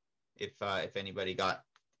if anybody got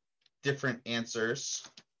different answers.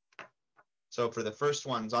 So for the first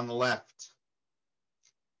ones on the left,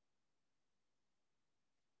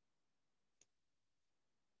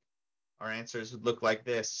 our answers would look like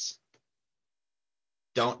this.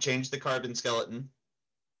 Don't change the carbon skeleton.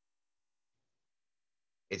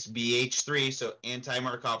 It's BH3, so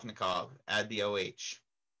anti-Markovnikov, add the OH.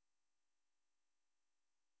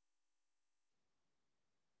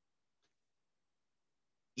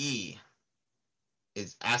 E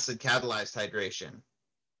is acid catalyzed hydration.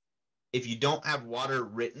 If you don't have water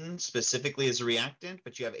written specifically as a reactant,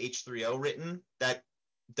 but you have H3O written, that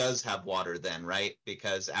does have water then, right?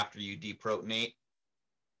 Because after you deprotonate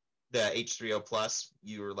the H3O plus,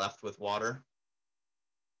 you're left with water.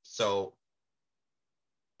 So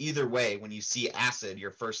either way, when you see acid,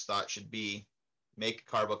 your first thought should be make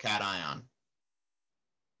a carbocation.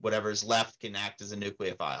 Whatever's left can act as a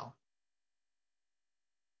nucleophile.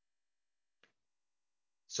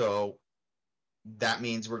 So that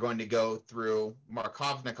means we're going to go through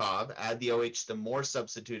Markovnikov, add the OH to the more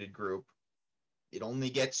substituted group. It only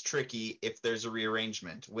gets tricky if there's a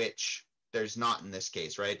rearrangement, which there's not in this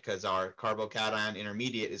case, right? Because our carbocation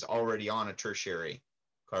intermediate is already on a tertiary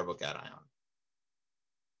carbocation.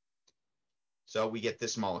 So we get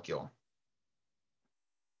this molecule.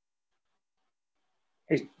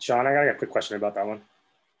 Hey, Sean, I got a quick question about that one.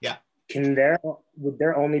 Yeah. Would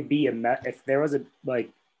there only be if there was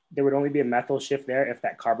there would only be a methyl shift there if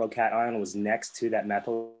that carbocation was next to that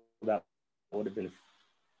methyl? That would have been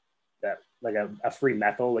like a free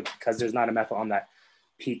methyl, like, because there's not a methyl on that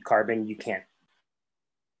peak carbon, you can't.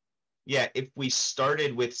 Yeah, if we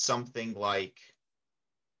started with something like,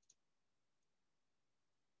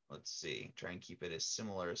 let's see, try and keep it as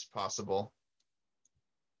similar as possible.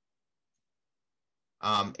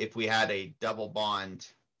 If we had a double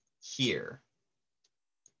bond here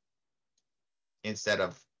instead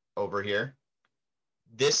of over here,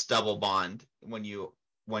 this double bond, when you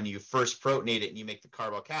first protonate it and you make the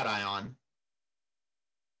carbocation,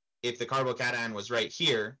 if the carbocation was right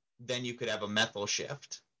here, then you could have a methyl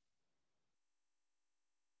shift.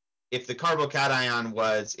 If the carbocation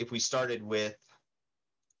was, if we started with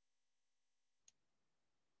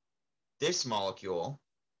this molecule,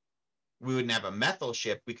 we wouldn't have a methyl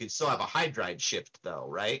shift. We could still have a hydride shift though,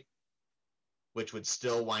 right? Which would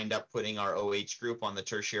still wind up putting our OH group on the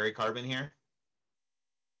tertiary carbon here.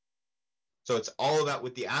 So it's all about,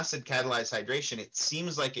 with the acid catalyzed hydration, it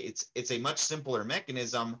seems like it's a much simpler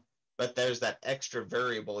mechanism, but there's that extra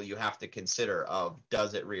variable you have to consider of,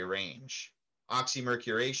 does it rearrange?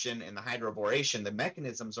 Oxymercuration and the hydroboration, the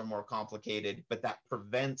mechanisms are more complicated, but that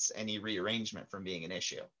prevents any rearrangement from being an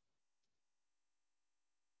issue.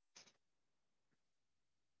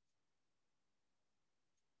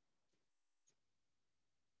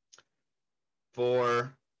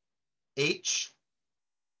 For H,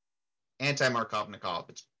 anti-Markovnikov,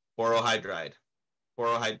 it's borohydride,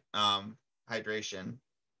 hydration,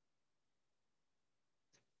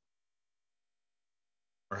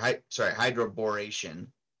 or hydroboration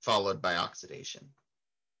followed by oxidation.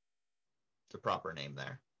 The proper name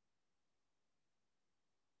there.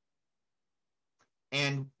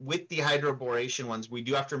 And with the hydroboration ones, we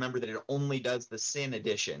do have to remember that it only does the syn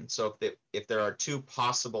addition. So if there are two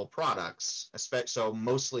possible products, so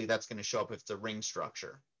mostly that's going to show up if it's a ring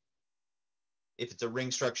structure. If it's a ring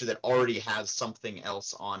structure that already has something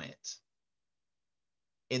else on it.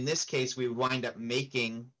 In this case, we would wind up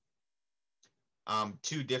making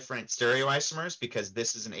two different stereoisomers because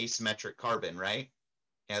this is an asymmetric carbon, right?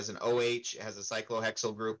 It has an OH, it has a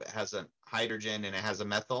cyclohexyl group, it has a hydrogen, and it has a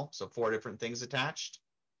methyl. So 4 different things attached.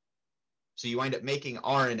 So you wind up making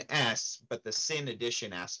R and S, but the syn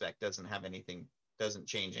addition aspect doesn't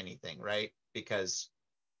change anything, right? Because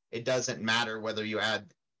it doesn't matter whether you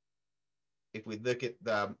add, if we look at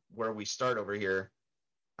where we start over here,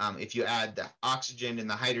 if you add the oxygen and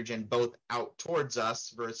the hydrogen both out towards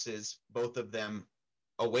us versus both of them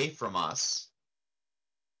away from us,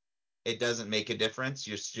 it doesn't make a difference.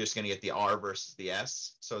 You're just going to get the R versus the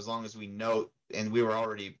S. So as long as we know, and we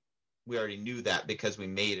already knew that because we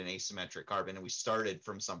made an asymmetric carbon and we started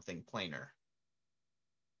from something planar.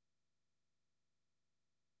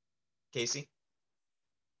 Casey?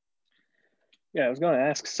 Yeah, I was going to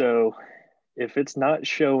ask, so if it's not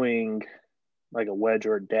showing like a wedge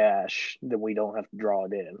or a dash, then we don't have to draw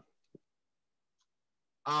it in.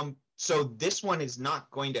 So this one is not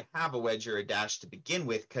going to have a wedge or a dash to begin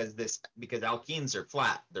with because alkenes are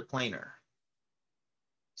flat, they're planar.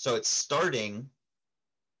 So it's starting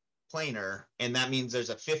planar, and that means there's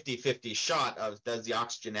a 50-50 shot of does the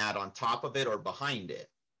oxygen add on top of it or behind it,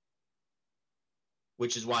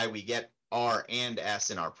 which is why we get R and S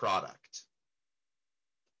in our product.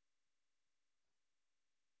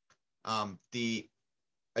 The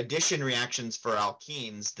addition reactions for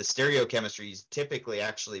alkenes, the stereochemistry is typically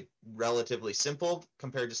actually relatively simple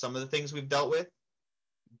compared to some of the things we've dealt with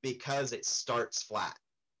because it starts flat,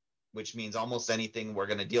 which means almost anything we're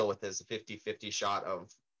going to deal with is a 50-50 shot of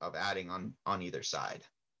adding on either side.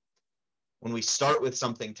 When we start with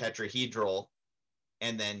something tetrahedral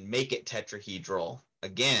and then make it tetrahedral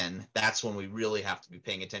again, that's when we really have to be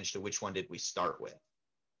paying attention to which one did we start with.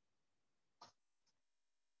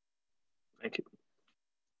 Thank you.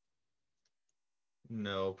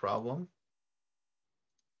 No problem.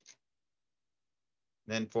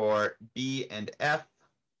 Then for B and F,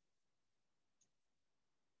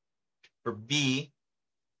 for B,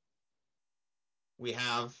 we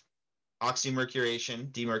have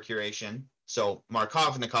oxymercuration, demercuration, so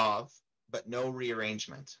Markovnikov, but no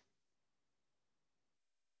rearrangement.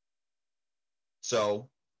 So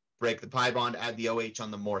break the pi bond, add the OH on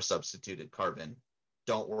the more substituted carbon.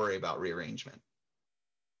 Don't worry about rearrangement.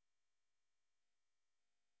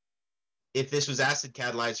 If this was acid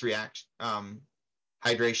catalyzed reaction,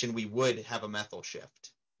 hydration, we would have a methyl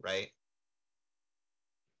shift, right?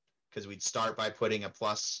 Because we'd start by putting a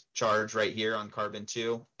plus charge right here on carbon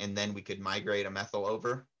 2, and then we could migrate a methyl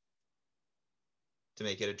over to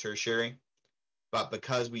make it a tertiary. But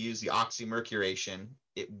because we use the oxymercuration,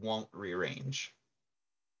 it won't rearrange.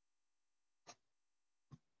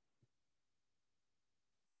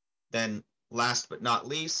 Then last but not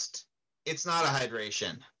least, it's not a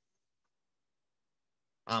hydration.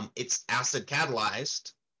 It's acid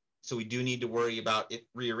catalyzed, so we do need to worry about it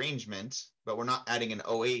rearrangement, but we're not adding an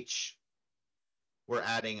OH, we're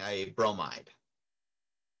adding a bromide.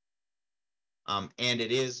 And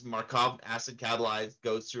it is acid catalyzed,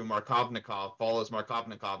 goes through Markovnikov, follows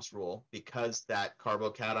Markovnikov's rule because that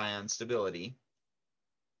carbocation stability,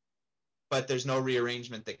 but there's no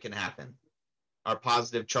rearrangement that can happen. Our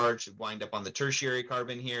positive charge should wind up on the tertiary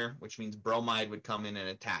carbon here, which means bromide would come in and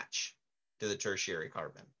attach to the tertiary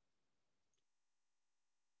carbon.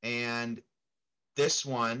 And this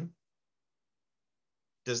one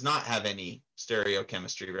does not have any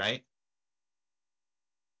stereochemistry, right?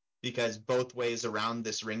 Because both ways around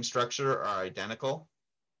this ring structure are identical.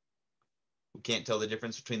 We can't tell the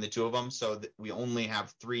difference between the two of them, so we only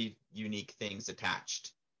have 3 unique things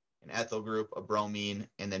attached. An ethyl group, a bromine,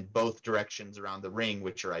 and then both directions around the ring,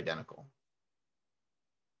 which are identical.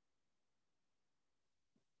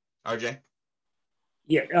 RJ?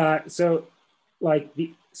 Yeah, so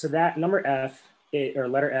that number F, or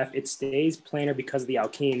letter F, it stays planar because of the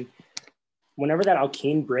alkene. Whenever that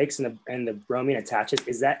alkene breaks and the bromine attaches,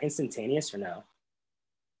 is that instantaneous or no?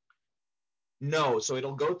 No, so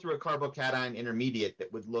it'll go through a carbocation intermediate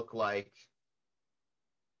that would look like.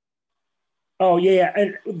 Oh yeah,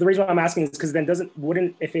 and the reason why I'm asking is because then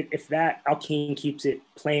if that alkene keeps it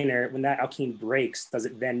planar, when that alkene breaks, does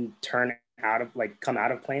it then come out of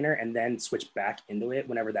planar and then switch back into it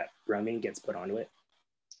whenever that bromine gets put onto it?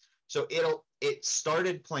 So it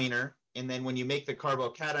started planar, and then when you make the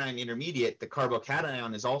carbocation intermediate, the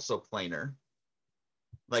carbocation is also planar,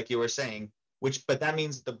 like you were saying. But that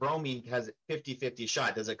means the bromine has a 50-50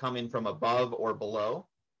 shot. Does it come in from above or below?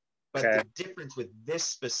 But okay. The difference with this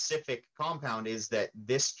specific compound is that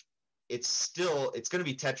it's going to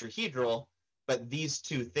be tetrahedral, but these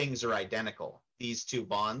two things are identical, these two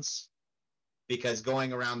bonds, because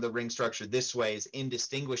going around the ring structure this way is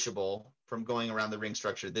indistinguishable from going around the ring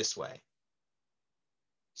structure this way.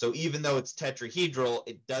 So even though it's tetrahedral,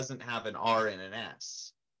 it doesn't have an R and an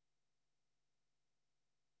S.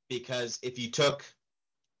 Because if you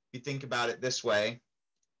think about it this way,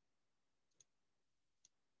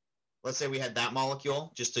 let's say we had that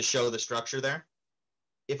molecule just to show the structure there.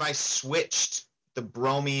 If I switched the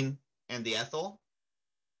bromine and the ethyl,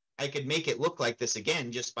 I could make it look like this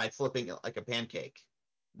again just by flipping it like a pancake,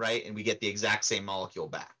 right? And we get the exact same molecule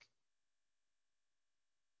back.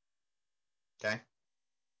 Okay.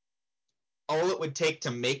 All it would take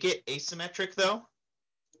to make it asymmetric, though,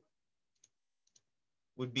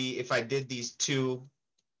 would be if I did these 2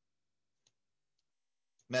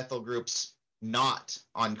 methyl groups not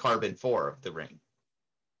on carbon 4 of the ring.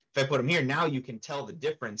 If I put them here, now you can tell the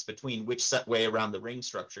difference between which set way around the ring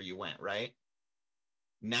structure you went, right?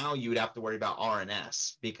 Now you would have to worry about R and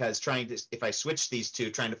S, because if I switch these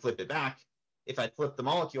 2, trying to flip it back, if I flip the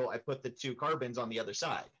molecule, I put the 2 carbons on the other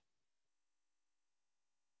side,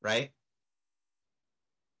 right?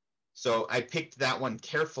 So I picked that one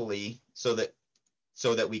carefully so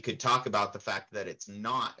that we could talk about the fact that it's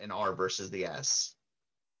not an R versus the S.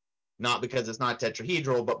 Not because it's not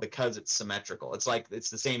tetrahedral, but because it's symmetrical. It's like, it's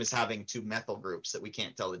the same as having two methyl groups that we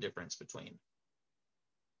can't tell the difference between.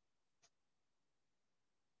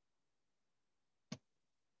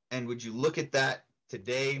 And would you look at that,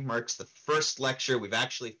 today marks the first lecture. We've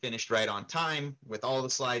actually finished right on time with all the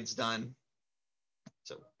slides done.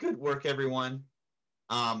 So good work, everyone.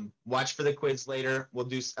 Watch for the quiz later. We'll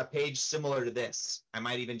do a page similar to this. I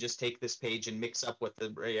might even just take this page and mix up what the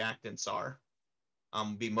reactants are.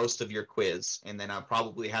 Be most of your quiz, and then I'll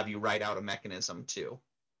probably have you write out a mechanism too,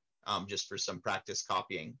 just for some practice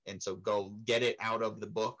copying. And so go get it out of the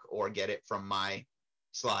book or get it from my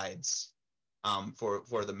slides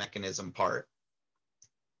for the mechanism part.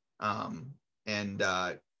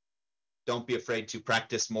 Don't be afraid to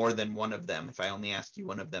practice more than one of them. If I only ask you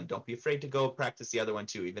one of them, don't be afraid to go practice the other one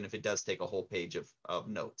too, even if it does take a whole page of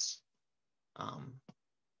notes.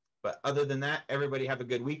 But other than that, everybody have a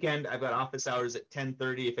good weekend. I've got office hours at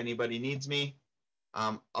 10:30 if anybody needs me.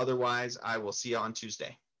 Otherwise, I will see you on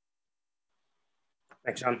Tuesday.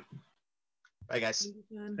 Thanks, Sean. Bye, guys.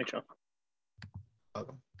 Thanks, Sean.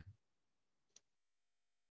 Welcome.